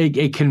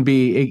 it can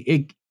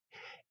be.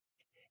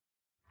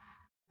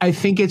 I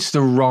think it's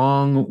the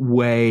wrong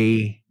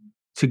way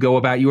to go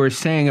about. You were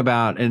saying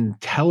about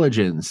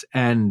intelligence,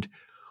 and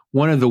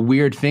one of the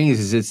weird things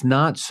is it's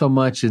not so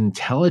much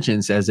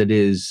intelligence as it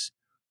is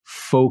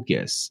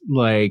focus.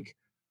 Like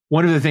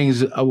one of the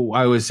things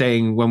I was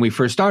saying when we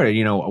first started,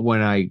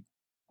 when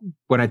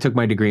I took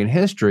my degree in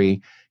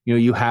history,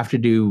 you have to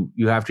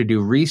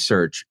do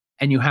research,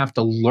 and you have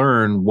to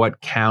learn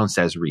what counts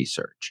as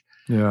research.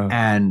 Yeah.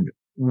 And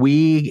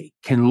we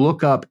can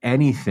look up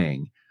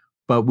anything,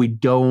 but we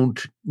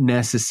don't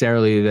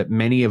necessarily, that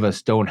many of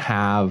us don't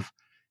have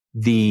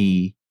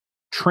the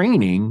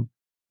training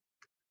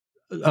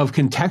of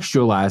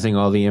contextualizing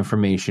all the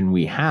information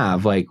we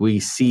have. Like we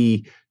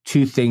see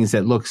two things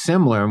that look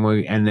similar,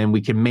 and then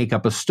we can make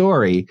up a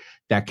story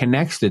that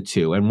connects the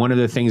two. And one of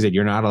the things that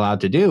you're not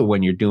allowed to do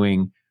when you're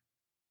doing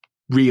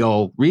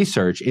real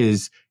research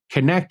is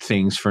connect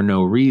things for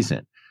no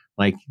reason.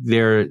 Like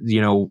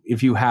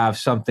if you have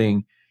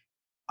something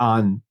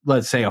on,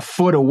 let's say, a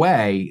foot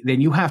away,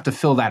 then you have to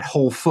fill that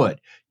whole foot.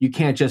 You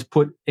can't just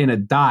put in a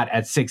dot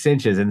at 6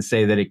 inches and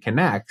say that it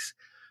connects,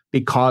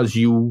 because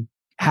you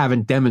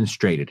haven't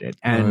demonstrated it.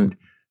 And right.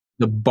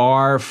 the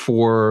bar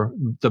for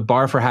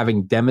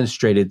having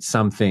demonstrated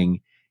something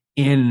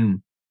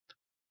in,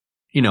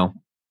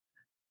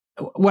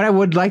 what I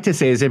would like to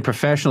say is in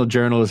professional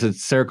journalism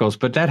circles,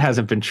 but that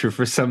hasn't been true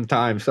for some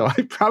time. So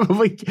I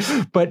probably,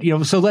 but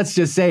so let's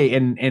just say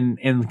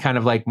in kind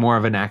of like more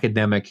of an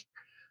academic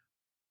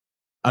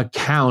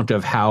account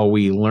of how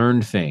we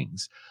learn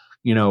things,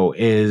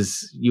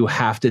 is you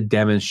have to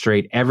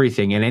demonstrate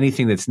everything, and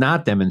anything that's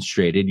not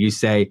demonstrated, you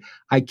say,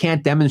 I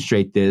can't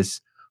demonstrate this,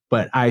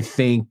 but I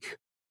think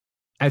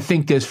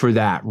this for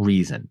that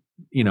reason.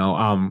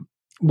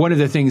 One of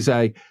the things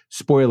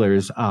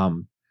spoilers,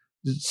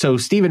 so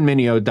Stephen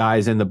Mineo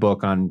dies in the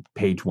book on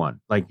page 1.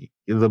 Like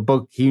the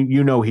book,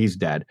 he's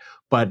dead,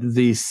 but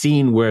the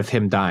scene with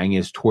him dying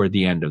is toward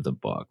the end of the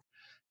book.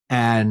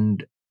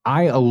 And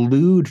I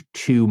allude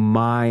to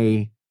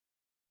my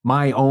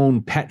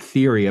own pet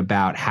theory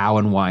about how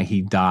and why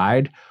he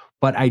died,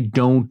 but I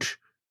don't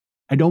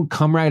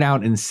come right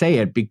out and say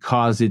it,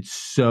 because it's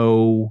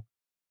so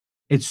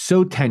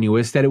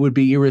tenuous that it would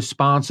be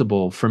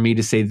irresponsible for me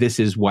to say this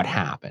is what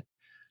happened.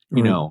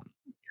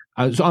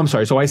 So I'm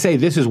sorry. So I say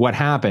this is what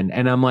happened,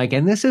 and I'm like,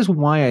 and this is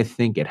why I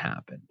think it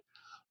happened.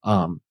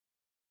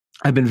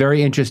 I've been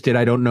very interested.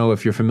 I don't know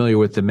if you're familiar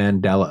with the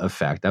Mandela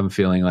effect. I'm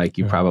feeling like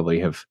you probably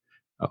have.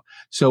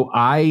 So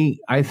I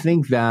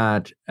think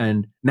that,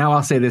 and now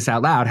I'll say this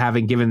out loud,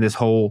 having given this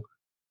whole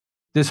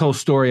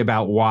story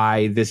about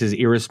why this is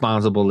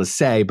irresponsible to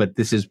say, but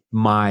this is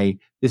my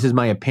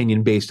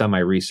opinion based on my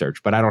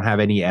research, but I don't have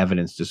any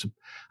evidence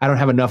I don't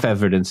have enough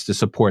evidence to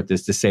support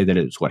this to say that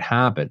it's what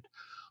happened.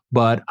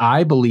 But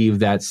I believe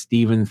that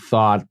Stephen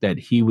thought that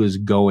he was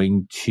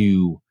going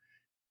to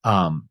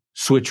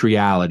switch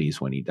realities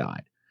when he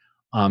died.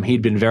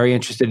 He'd been very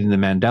interested in the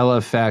Mandela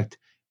effect.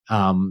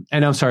 And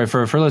I'm sorry,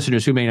 for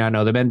listeners who may not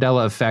know, the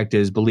Mandela effect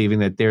is believing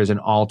that there's an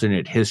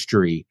alternate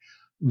history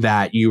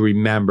that you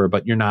remember,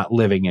 but you're not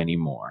living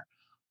anymore.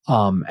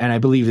 And I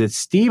believe that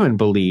Stephen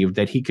believed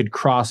that he could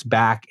cross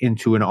back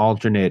into an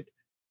alternate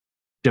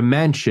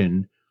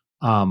dimension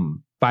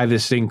by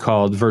this thing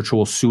called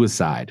virtual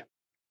suicide,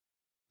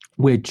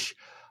 which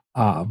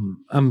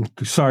I'm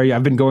sorry,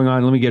 I've been going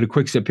on. Let me get a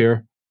quick sip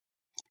here.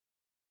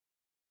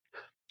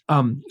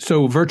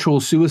 So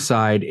virtual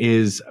suicide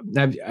is,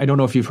 I don't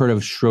know if you've heard of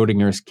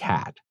Schrodinger's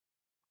cat.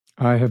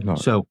 I have not.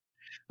 So, all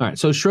right.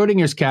 So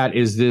Schrodinger's cat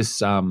is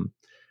this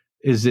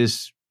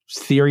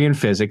theory in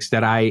physics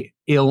that I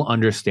ill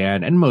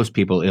understand, and most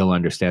people ill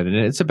understand it.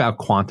 It's about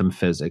quantum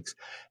physics.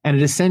 And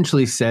it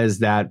essentially says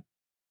that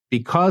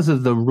because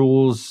of the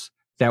rules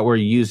that we're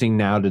using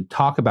now to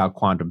talk about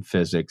quantum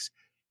physics,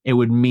 it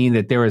would mean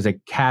that there is a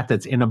cat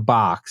that's in a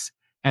box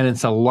and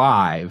it's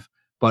alive.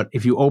 But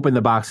if you open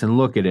the box and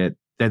look at it,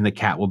 then the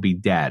cat will be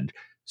dead.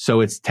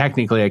 So it's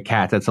technically a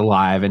cat that's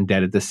alive and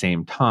dead at the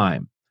same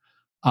time.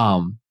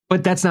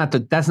 But that's not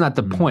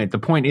the point. The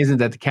point isn't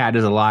that the cat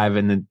is alive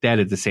and then dead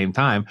at the same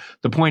time.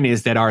 The point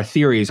is that our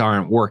theories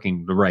aren't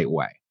working the right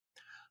way.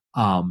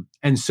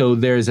 And so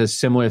there's a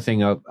similar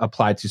thing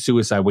applied to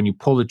suicide. When you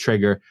pull the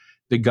trigger,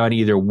 the gun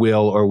either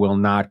will or will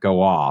not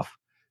go off.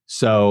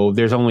 So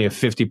there's only a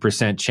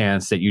 50%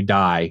 chance that you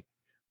die.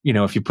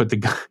 If you put a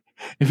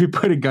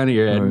gun in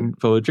your head and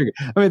pull the trigger.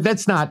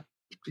 That's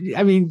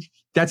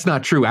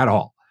not true at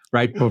all.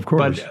 Right. Well, of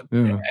course.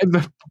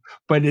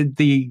 But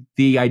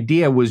the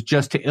idea was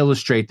just to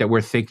illustrate that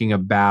we're thinking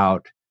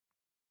about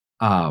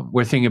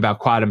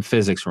quantum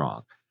physics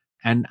wrong.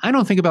 And I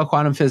don't think about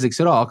quantum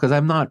physics at all because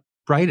I'm not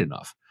bright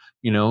enough,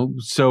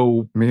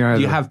 So Me either.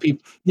 you have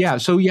people. Yeah.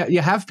 So you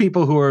have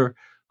people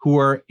who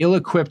are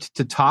ill-equipped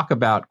to talk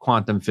about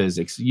quantum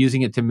physics,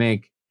 using it to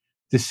make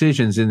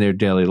decisions in their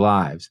daily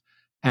lives.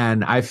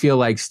 And I feel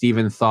like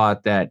Stephen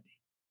thought that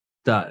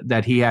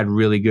he had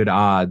really good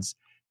odds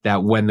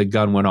that when the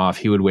gun went off,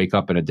 he would wake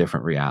up in a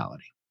different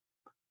reality.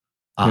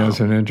 That's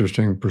an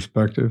interesting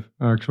perspective,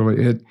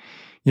 actually.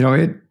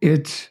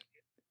 It's.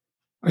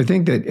 I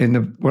think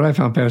that what I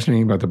found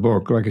fascinating about the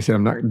book, like I said,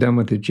 I'm not done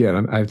with it yet.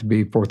 I have to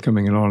be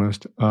forthcoming and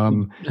honest. But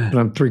I'm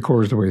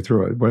 3/4 of the way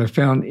through it. What I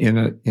found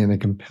in a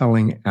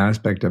compelling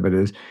aspect of it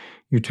is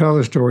you tell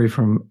the story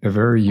from a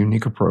very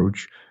unique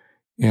approach,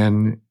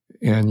 and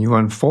you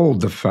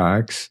unfold the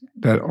facts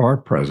that are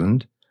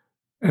present,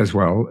 as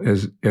well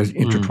as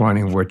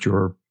intertwining what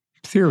your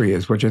theory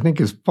is, which I think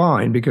is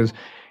fine, because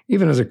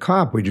even as a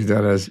cop, we do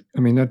that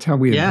that's how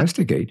we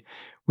investigate.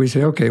 We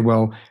say, okay,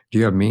 well, do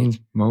you have means,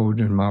 mode,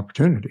 and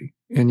opportunity?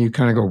 And you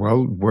kind of go,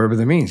 well, wherever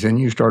the means. And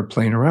you start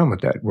playing around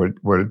with that.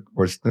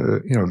 What's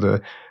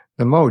the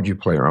mode? You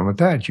play around with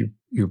that.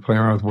 You play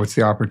around with what's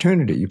the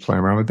opportunity. You play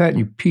around with that.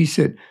 You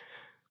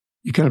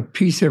kind of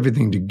piece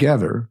everything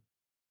together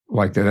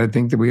like that. I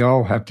think that we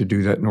all have to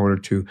do that in order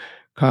to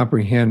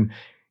comprehend.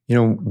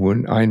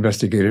 When I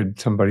investigated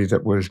somebody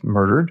that was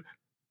murdered,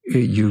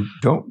 you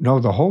don't know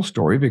the whole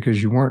story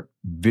because you weren't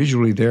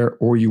visually there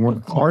or you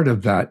weren't part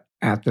of that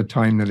at the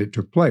time that it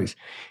took place.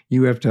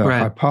 You have to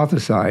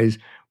hypothesize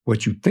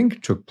what you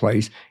think took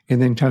place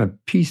and then kind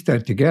of piece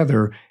that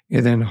together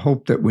and then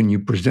hope that when you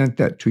present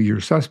that to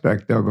your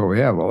suspect, they'll go,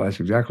 yeah, well, that's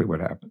exactly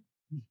what happened.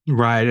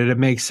 Right. And it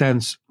makes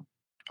sense.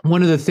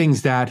 One of the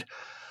things that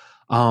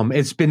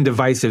it's been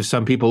divisive.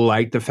 Some people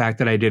like the fact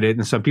that I did it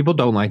and some people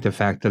don't like the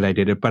fact that I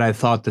did it, but I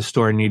thought the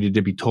story needed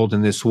to be told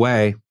in this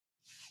way.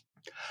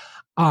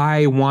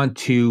 I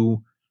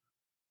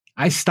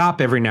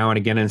stop every now and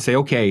again and say,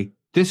 okay,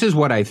 this is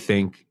what I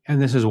think and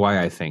this is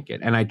why I think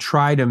it. And I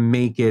try to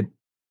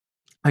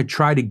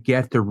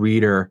get the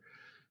reader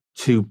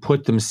to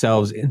put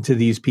themselves into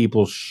these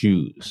people's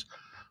shoes.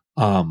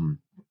 And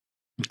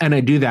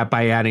I do that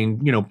by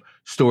adding,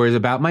 stories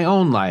about my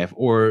own life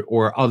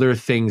or other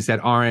things that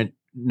aren't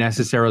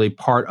necessarily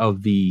part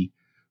of the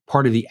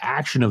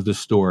action of the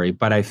story,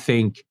 but I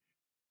think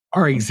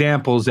are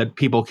examples that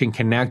people can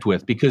connect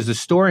with, because the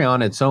story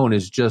on its own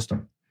is just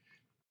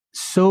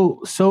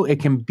so it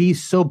can be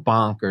so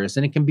bonkers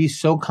and it can be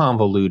so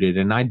convoluted.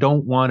 And I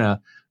didn't want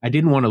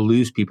to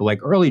lose people. Like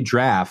early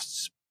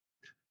drafts,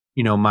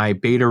 my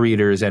beta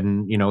readers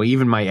and,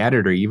 even my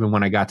editor, even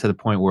when I got to the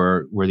point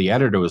where the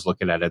editor was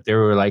looking at it, they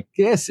were like,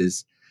 this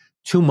is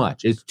too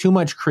much. It's too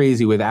much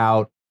crazy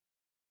without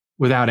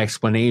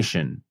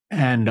explanation.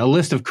 And a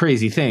list of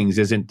crazy things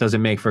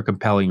doesn't make for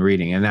compelling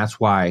reading. And that's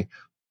why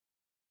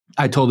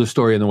I told the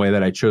story in the way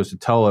that I chose to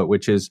tell it,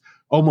 which is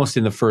almost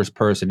in the first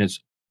person.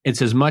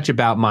 It's as much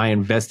about my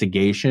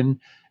investigation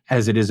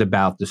as it is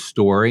about the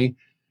story.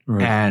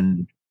 Right.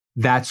 And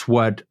that's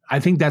what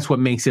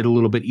makes it a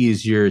little bit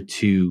easier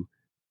to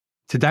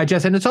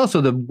digest. And it's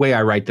also the way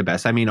I write the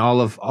best. I mean,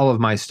 all of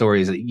my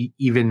stories,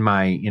 even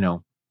my,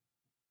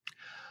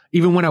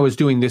 even when I was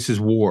doing This Is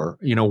War,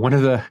 one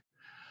of the,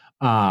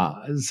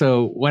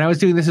 so when I was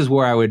doing This Is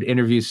War, I would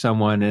interview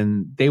someone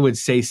and they would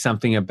say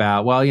something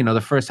about, well,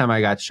 the first time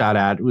I got shot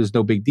at, it was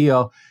no big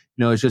deal.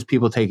 It's just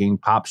people taking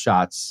pop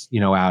shots,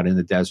 out in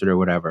the desert or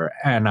whatever.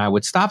 And I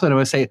would stop them and I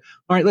would say,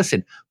 all right,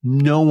 listen,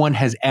 no one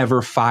has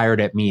ever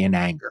fired at me in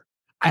anger.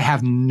 I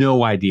have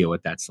no idea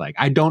what that's like.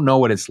 I don't know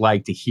what it's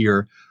like to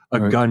hear a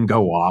gun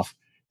go off.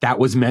 That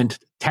was meant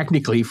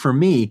technically for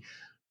me.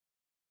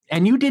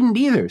 And you didn't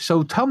either.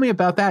 So tell me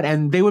about that.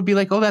 And they would be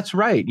like, oh, that's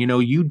right.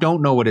 You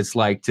don't know what it's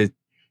like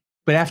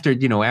but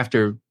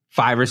after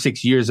 5 or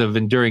 6 years of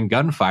enduring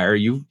gunfire,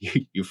 you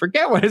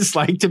forget what it's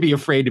like to be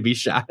afraid to be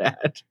shot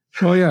at.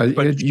 Well, yeah,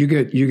 you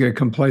get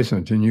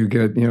complacent and you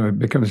get, it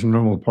becomes a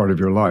normal part of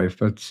your life.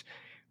 That's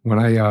when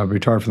I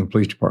retired from the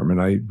police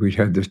department, we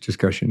had this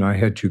discussion. I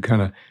had to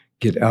kind of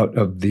get out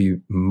of the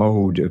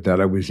mode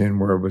that I was in,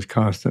 where I was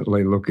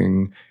constantly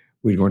looking.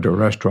 We'd go into a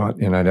restaurant,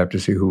 and I'd have to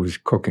see who was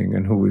cooking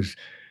and who was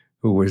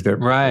there.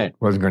 Right.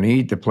 Wasn't going to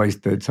eat the place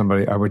that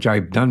somebody, which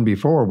I've done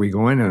before. We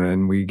go in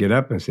and we get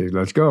up and say,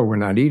 "Let's go. We're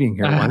not eating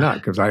here. Why not?"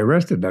 Because I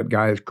arrested that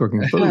guy who's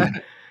cooking food.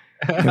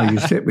 You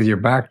sit with your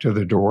back to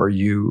the door.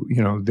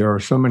 There are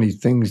so many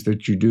things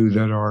that you do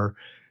that are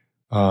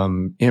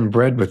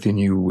inbred within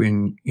you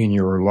in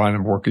your line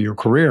of work or your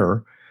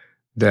career,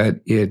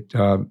 that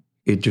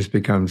it just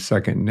becomes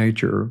second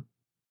nature.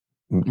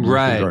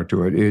 Right. Regard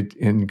to it,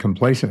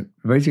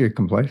 basically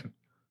complacent.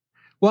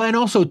 Well, and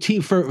also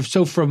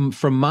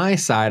from my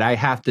side, I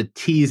have to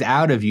tease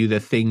out of you the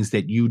things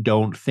that you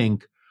don't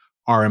think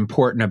are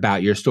important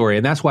about your story,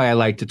 and that's why I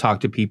like to talk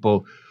to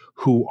people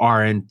who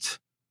aren't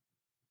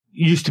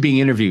used to being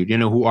interviewed,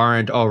 who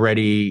aren't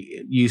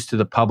already used to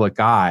the public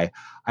eye.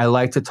 I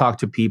like to talk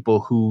to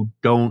people who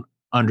don't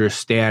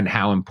understand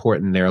how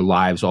important their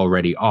lives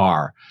already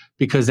are,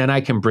 because then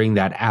I can bring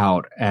that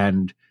out.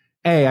 And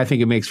A, I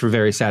think it makes for a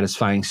very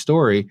satisfying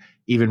story,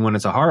 even when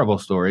it's a horrible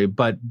story.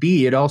 But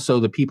B, it also,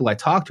 the people I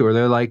talk to,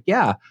 they're like,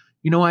 yeah,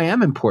 I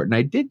am important.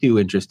 I did do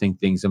interesting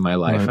things in my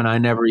life. Right. And I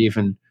never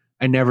even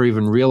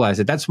realized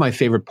it. That's my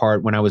favorite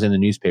part when I was in the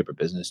newspaper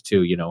business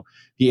too. You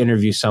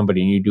interview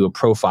somebody and you do a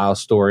profile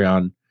story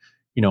on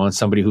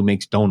somebody who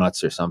makes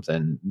donuts or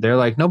something. They're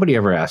like, nobody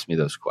ever asked me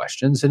those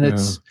questions. And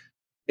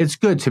it's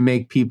good to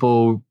make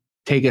people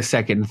take a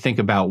second and think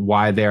about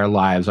why their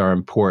lives are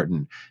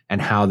important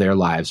and how their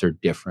lives are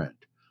different.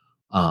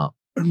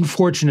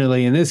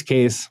 Unfortunately, in this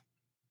case,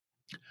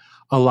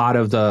 a lot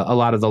of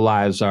the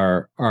lives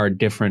are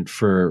different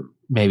for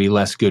maybe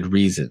less good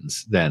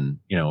reasons than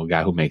a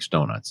guy who makes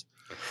donuts.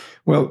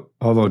 Well,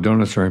 although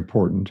donuts are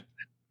important.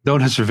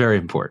 Donuts are very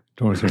important.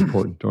 Donuts are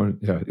important.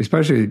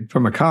 Especially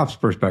from a cop's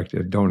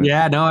perspective. Donuts.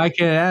 Yeah, no, I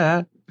can.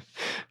 Yeah.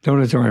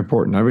 Donuts are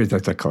important. I realize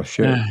that's a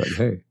cliche, but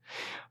hey.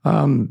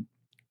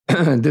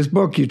 This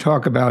book, you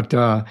talk about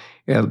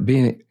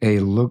being a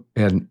look,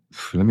 and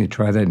let me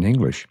try that in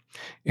English.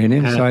 An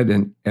insight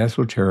and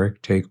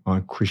esoteric take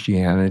on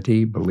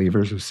Christianity.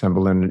 Believers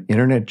assemble in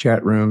internet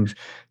chat rooms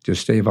to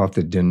stave off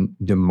the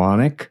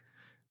demonic.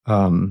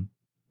 Hang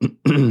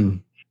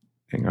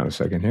on a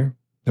second here.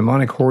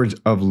 Demonic hordes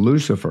of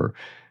Lucifer,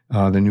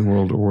 the New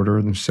World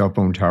Order, the cell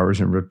phone towers,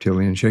 and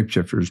reptilian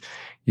shapeshifters.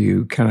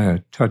 You kind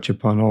of touch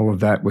upon all of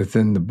that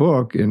within the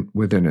book and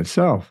within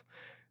itself.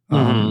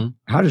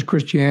 How does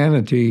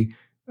Christianity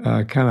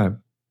kind of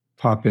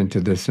pop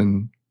into this?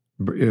 And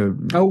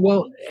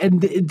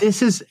and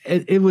this is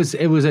it was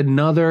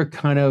another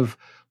kind of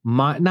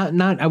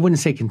not I wouldn't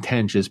say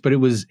contentious, but it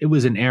was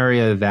an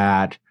area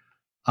that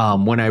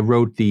when I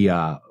wrote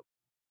the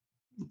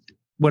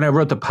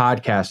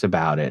podcast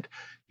about it,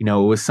 it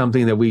was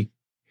something that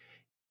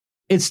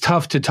it's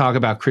tough to talk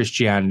about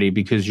Christianity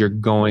because you're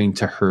going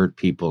to hurt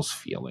people's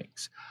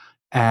feelings,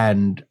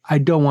 and I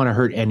don't want to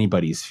hurt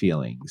anybody's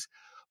feelings.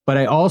 But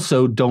I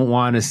also don't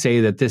want to say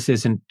that this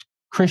isn't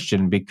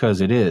Christian, because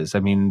it is. I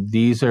mean,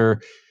 these are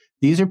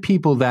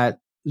people that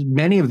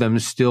many of them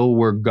still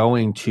were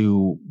going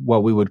to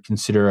what we would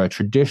consider a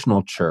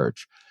traditional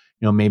church,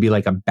 maybe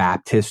like a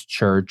Baptist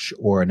church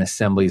or an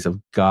Assemblies of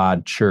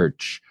God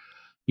church,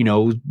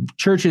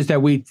 churches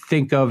that we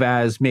think of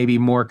as maybe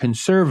more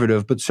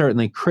conservative, but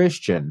certainly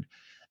Christian.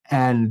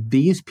 And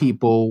these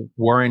people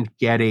weren't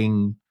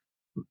getting,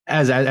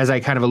 as I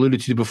kind of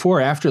alluded to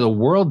before, after the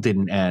world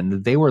didn't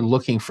end, they were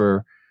looking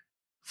for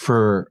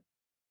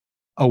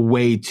a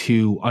way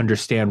to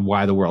understand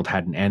why the world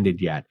hadn't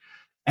ended yet.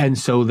 And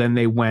so then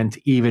they went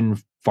even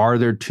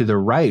farther to the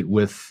right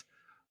with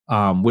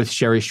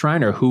Sherry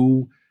Shriner,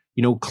 who,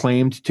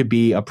 claimed to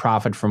be a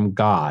prophet from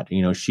God.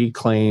 She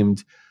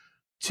claimed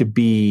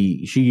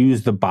she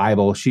used the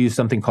Bible. She used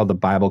something called the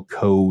Bible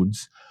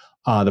Codes,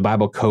 the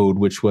Bible Code,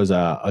 which was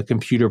a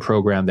computer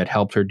program that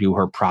helped her do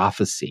her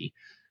prophecy.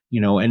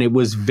 And it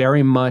was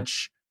very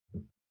much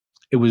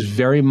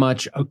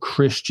a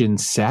Christian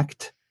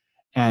sect,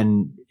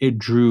 and it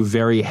drew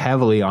very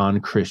heavily on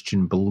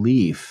Christian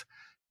belief.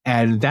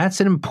 And that's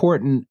an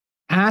important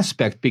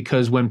aspect,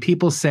 because when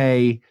people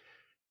say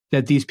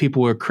that these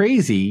people are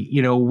crazy,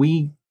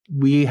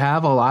 we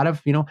have a lot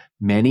of,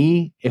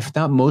 many, if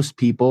not most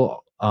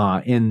people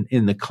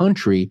in the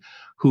country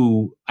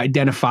who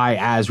identify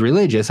as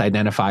religious,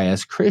 identify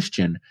as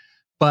Christian,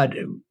 but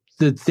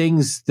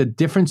the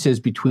differences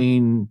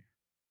between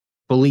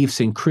beliefs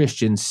in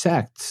Christian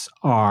sects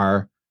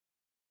are,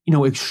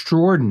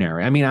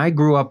 extraordinary. I mean, I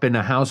grew up in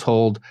a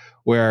household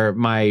where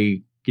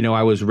I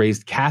was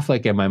raised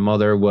Catholic, and my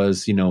mother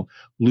was,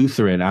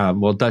 Lutheran,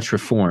 Dutch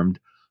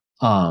Reformed,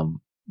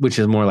 which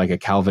is more like a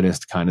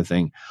Calvinist kind of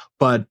thing.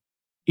 But,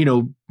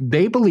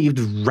 they believed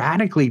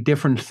radically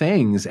different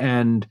things.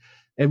 And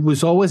it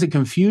was always a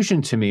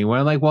confusion to me when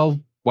I'm like,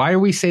 well, why are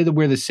we say that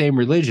we're the same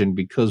religion?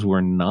 Because we're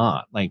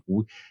not.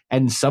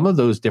 And some of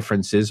those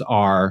differences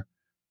are,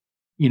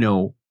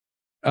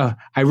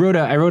 I wrote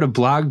a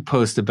blog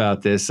post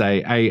about this.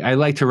 I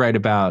like to write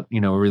about,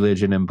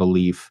 religion and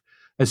belief,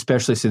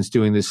 especially since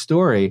doing this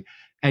story.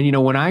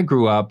 And, when I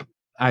grew up,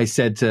 I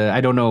said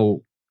I don't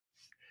know.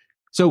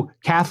 So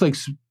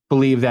Catholics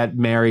believe that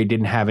Mary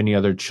didn't have any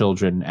other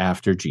children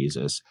after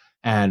Jesus,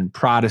 and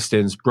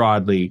Protestants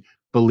broadly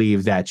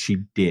believe that she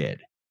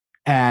did.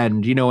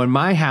 And, in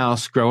my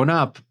house growing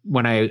up,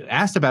 when I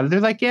asked about it,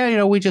 they're like,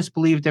 yeah, we just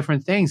believe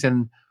different things.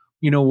 And,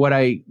 what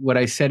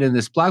I said in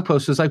this blog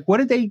post was like, what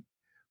did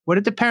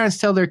the parents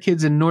tell their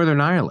kids in Northern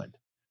Ireland?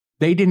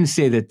 They didn't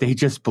say that they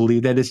just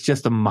believe that it's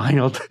just a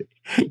mild,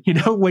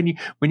 when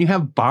you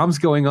have bombs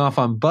going off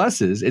on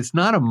buses, it's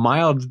not a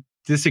mild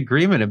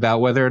disagreement about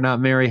whether or not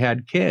Mary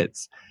had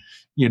kids,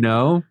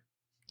 Yeah,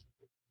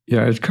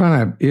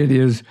 it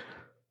is,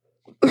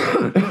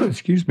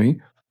 excuse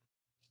me.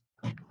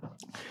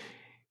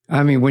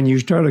 I mean, when you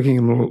start looking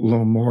a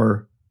little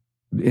more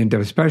into,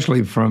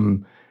 especially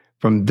from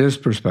this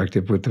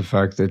perspective, with the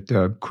fact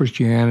that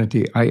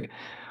Christianity,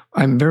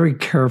 I'm very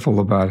careful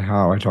about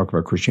how I talk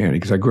about Christianity,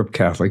 because I grew up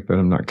Catholic, but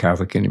I'm not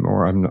Catholic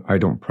anymore. I'm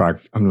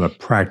not a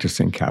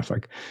practicing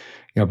Catholic.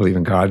 I believe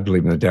in God,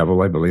 believe in the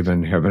devil, I believe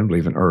in heaven,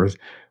 believe in earth,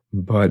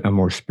 but I'm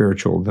more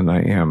spiritual than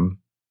I am,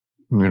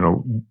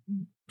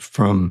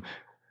 from,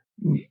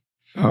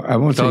 I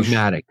won't say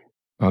dogmatic.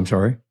 I'm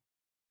sorry?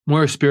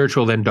 More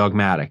spiritual than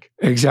dogmatic.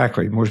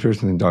 Exactly. More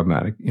spiritual than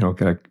dogmatic,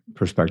 kind of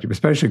perspective,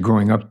 especially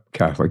growing up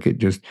Catholic.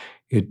 There's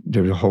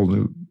a whole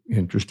new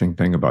interesting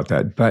thing about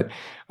that. But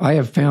I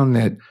have found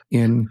that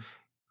in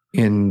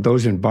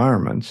those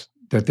environments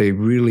that they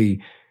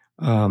really,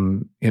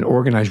 in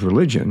organized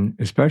religion,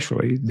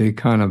 especially, they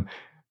kind of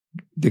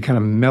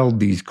meld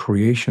these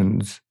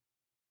creations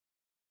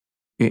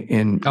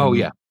and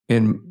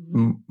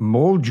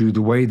mold you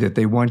the way that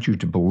they want you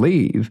to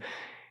believe,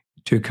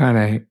 to kind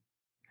of,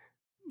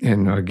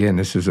 and again,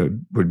 this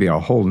would be a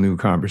whole new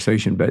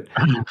conversation, but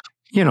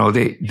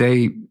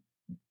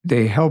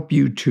they help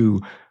you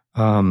to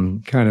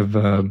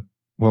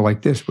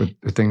like this, with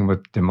the thing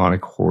with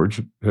demonic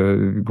hordes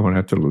going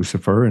after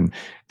Lucifer, and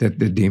that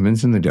the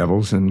demons and the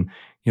devils, and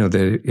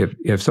that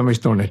if somebody's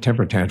throwing a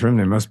temper tantrum,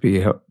 they must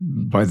be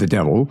by the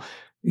devil.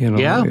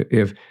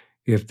 If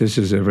this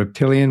is a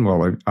reptilian,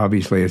 well,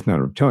 obviously it's not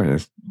a reptilian;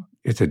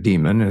 it's a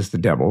demon, it's the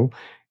devil,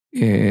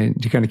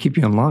 and to kind of keep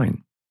you in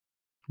line.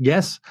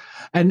 Yes,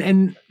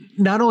 and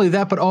not only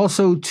that, but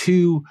also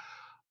to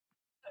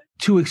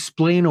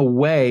explain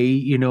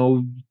away,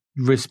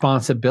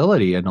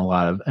 responsibility in a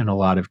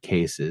lot of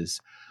cases.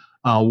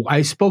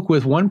 I spoke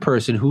with one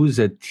person who's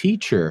a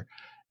teacher,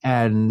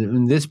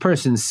 and this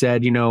person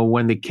said,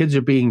 when the kids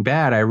are being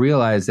bad, I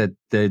realize that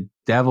the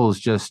devil's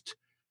just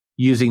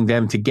using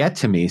them to get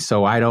to me.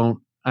 So I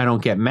don't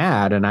get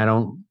mad, and I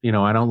don't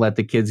let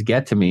the kids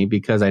get to me,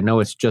 because I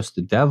know it's just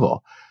the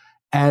devil.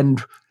 And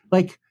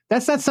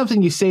that's not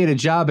something you say in a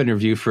job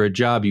interview for a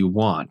job you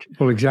want.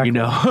 Well, exactly.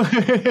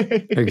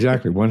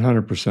 Exactly.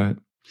 100%.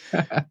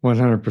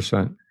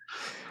 100%.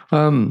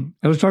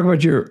 Let's talk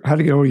about how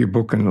to get hold of your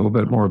book and a little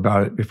bit more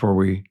about it before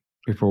we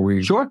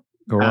Sure.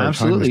 go. Our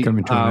Absolutely. time is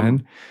coming to an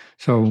end.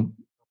 So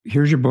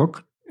here's your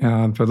book.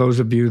 For those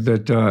of you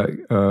that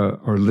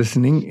are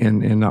listening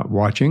and not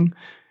watching,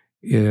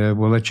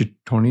 we'll let you,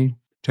 Tony,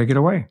 take it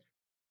away.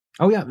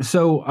 Oh yeah.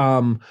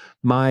 So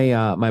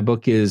my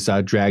book is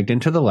Dragged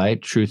into the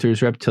Light: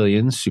 Truthers,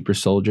 Reptilians, Super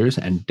Soldiers,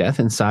 and Death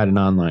Inside an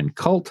Online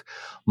Cult.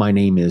 My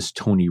name is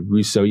Tony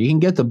Russo. You can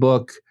get the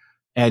book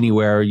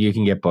anywhere you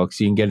can get books.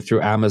 You can get it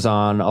through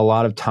Amazon. A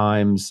lot of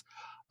times,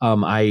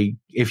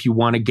 if you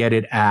want to get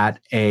it at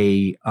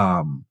a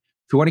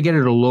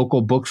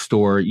local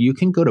bookstore, you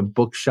can go to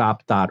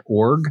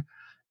bookshop.org,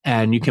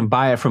 and you can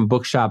buy it from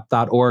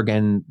bookshop.org,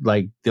 and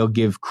they'll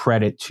give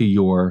credit to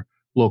your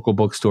local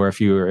bookstore if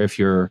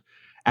you're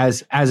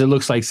as it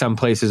looks like some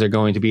places are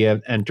going to be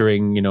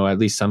entering, at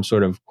least some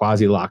sort of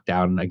quasi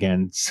lockdown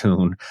again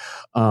soon.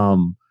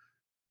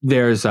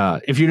 There's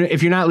if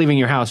you're not leaving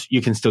your house,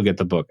 you can still get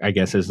the book, I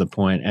guess is the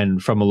point.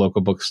 And from a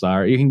local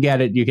bookstore, you can get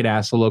it. You can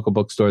ask the local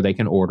bookstore; they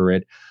can order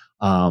it.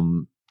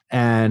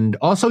 And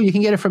also you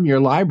can get it from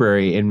your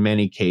library in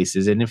many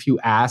cases. And if you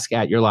ask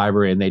at your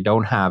library and they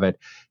don't have it,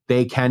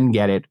 they can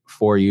get it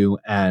for you.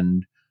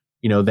 And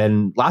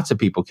then lots of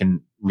people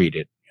can read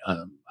it.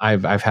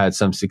 I've had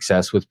some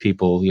success with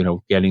people,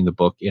 getting the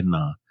book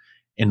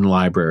in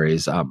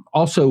libraries.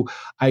 Also,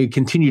 I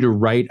continue to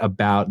write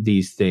about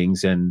these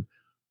things and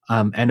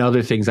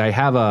other things. I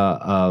have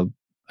a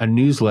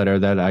newsletter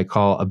that I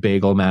call a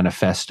Bagel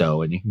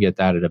Manifesto, and you can get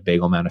that at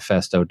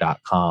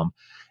bagelmanifesto.com.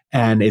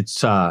 And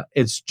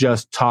it's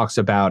just talks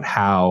about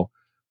how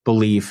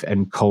belief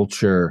and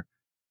culture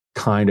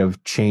kind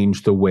of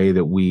change the way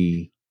that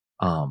we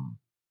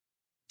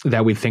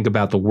think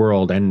about the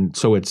world. And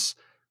so it's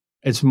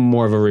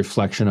more of a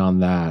reflection on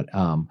that.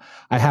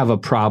 I have a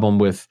problem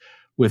with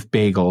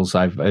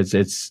bagels.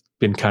 It's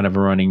been kind of a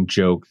running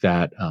joke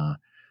that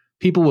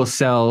people will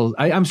sell.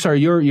 I'm sorry,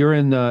 you're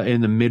in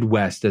the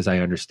Midwest, as I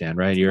understand,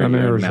 right? I'm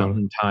in Arizona.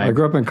 Mountain time. I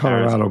grew up in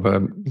Colorado, but I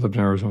lived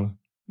in Arizona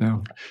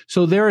now.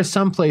 So there are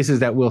some places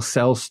that will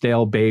sell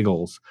stale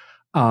bagels,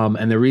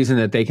 and the reason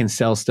that they can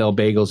sell stale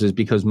bagels is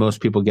because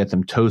most people get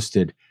them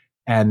toasted,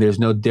 and there's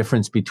no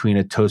difference between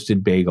a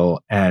toasted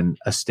bagel and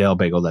a stale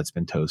bagel that's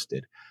been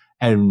toasted.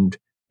 And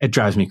it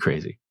drives me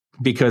crazy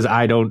because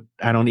I don't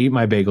eat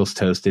my bagels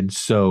toasted.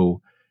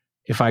 So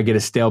if I get a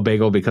stale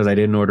bagel because I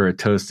didn't order it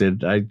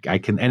toasted, I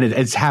can, and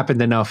it's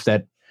happened enough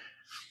that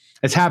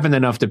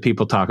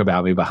people talk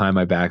about me behind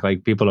my back.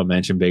 Like, people don't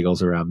mention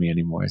bagels around me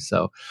anymore.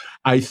 So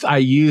I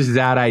use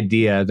that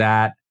idea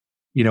that,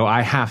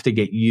 I have to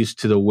get used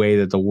to the way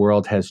that the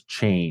world has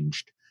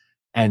changed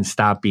and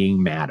stop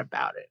being mad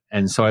about it.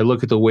 And so I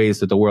look at the ways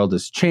that the world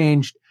has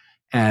changed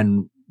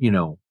and,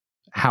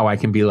 how I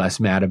can be less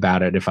mad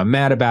about it if I'm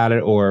mad about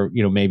it, or,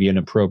 maybe an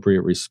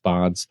appropriate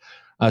response.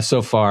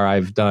 So far,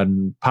 I've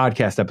done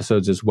podcast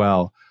episodes as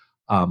well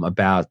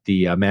about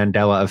the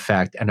Mandela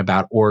effect and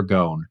about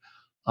orgone.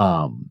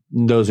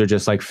 Those are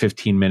just like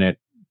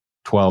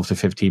 12 to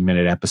 15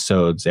 minute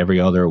episodes every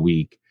other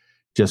week,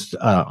 just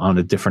on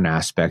a different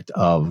aspect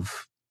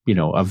of,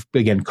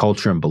 again,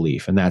 culture and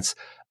belief. And that's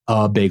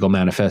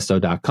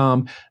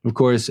bagelmanifesto.com.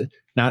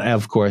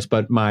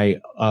 But my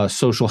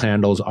social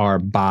handles are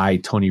by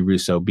Tony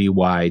Russo,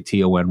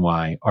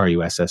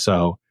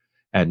 BYTONYRUSSO,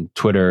 and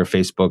Twitter,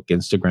 Facebook,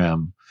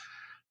 Instagram.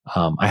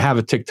 I have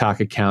a TikTok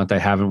account. I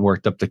haven't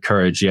worked up the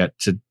courage yet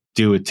to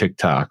do a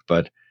TikTok,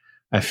 but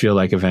I feel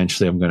like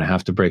eventually I'm going to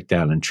have to break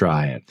down and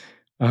try it.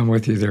 I'm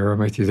with you there.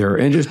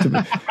 And just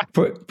to,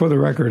 for the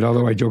record,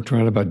 although I joked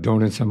around about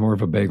donuts, I'm more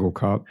of a bagel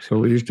cop.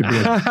 So it used to be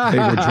a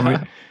bagel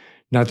joint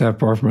not that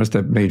far from us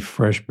that made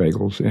fresh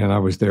bagels. And I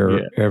was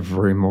there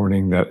every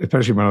morning,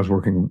 especially when I was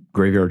working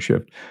graveyard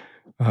shift.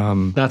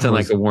 Nothing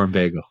like a warm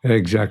bagel.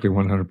 Exactly,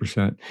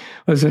 100%.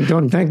 Listen,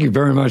 Tony, thank you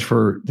very much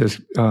for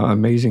this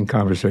amazing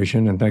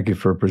conversation, and thank you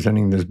for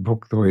presenting this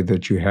book the way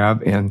that you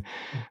have. And,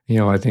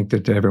 I think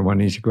that everyone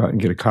needs to go out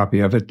and get a copy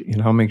of it.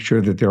 And I'll make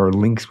sure that there are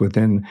links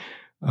within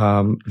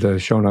the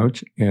show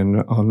notes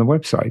and on the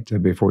website,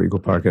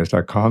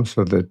 beforeyougopodcast.com,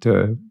 so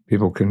that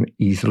people can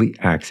easily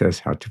access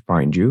how to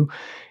find you.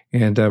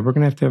 And we're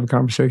going to have a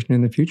conversation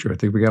in the future. I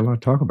think we got a lot to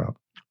talk about.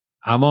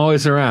 I'm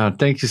always around.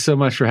 Thank you so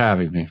much for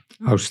having me.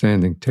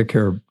 Outstanding. Take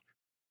care.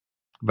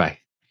 Bye.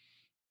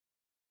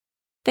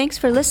 Thanks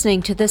for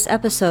listening to this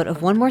episode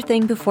of One More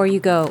Thing Before You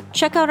Go.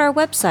 Check out our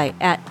website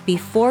at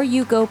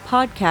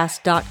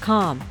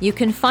beforeyougopodcast.com. You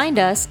can find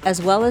us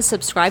as well as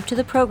subscribe to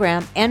the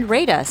program and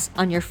rate us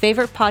on your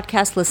favorite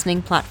podcast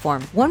listening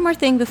platform. One More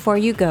Thing Before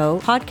You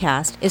Go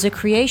podcast is a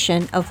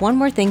creation of One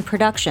More Thing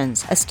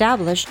Productions,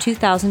 established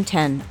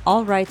 2010,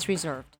 all rights reserved.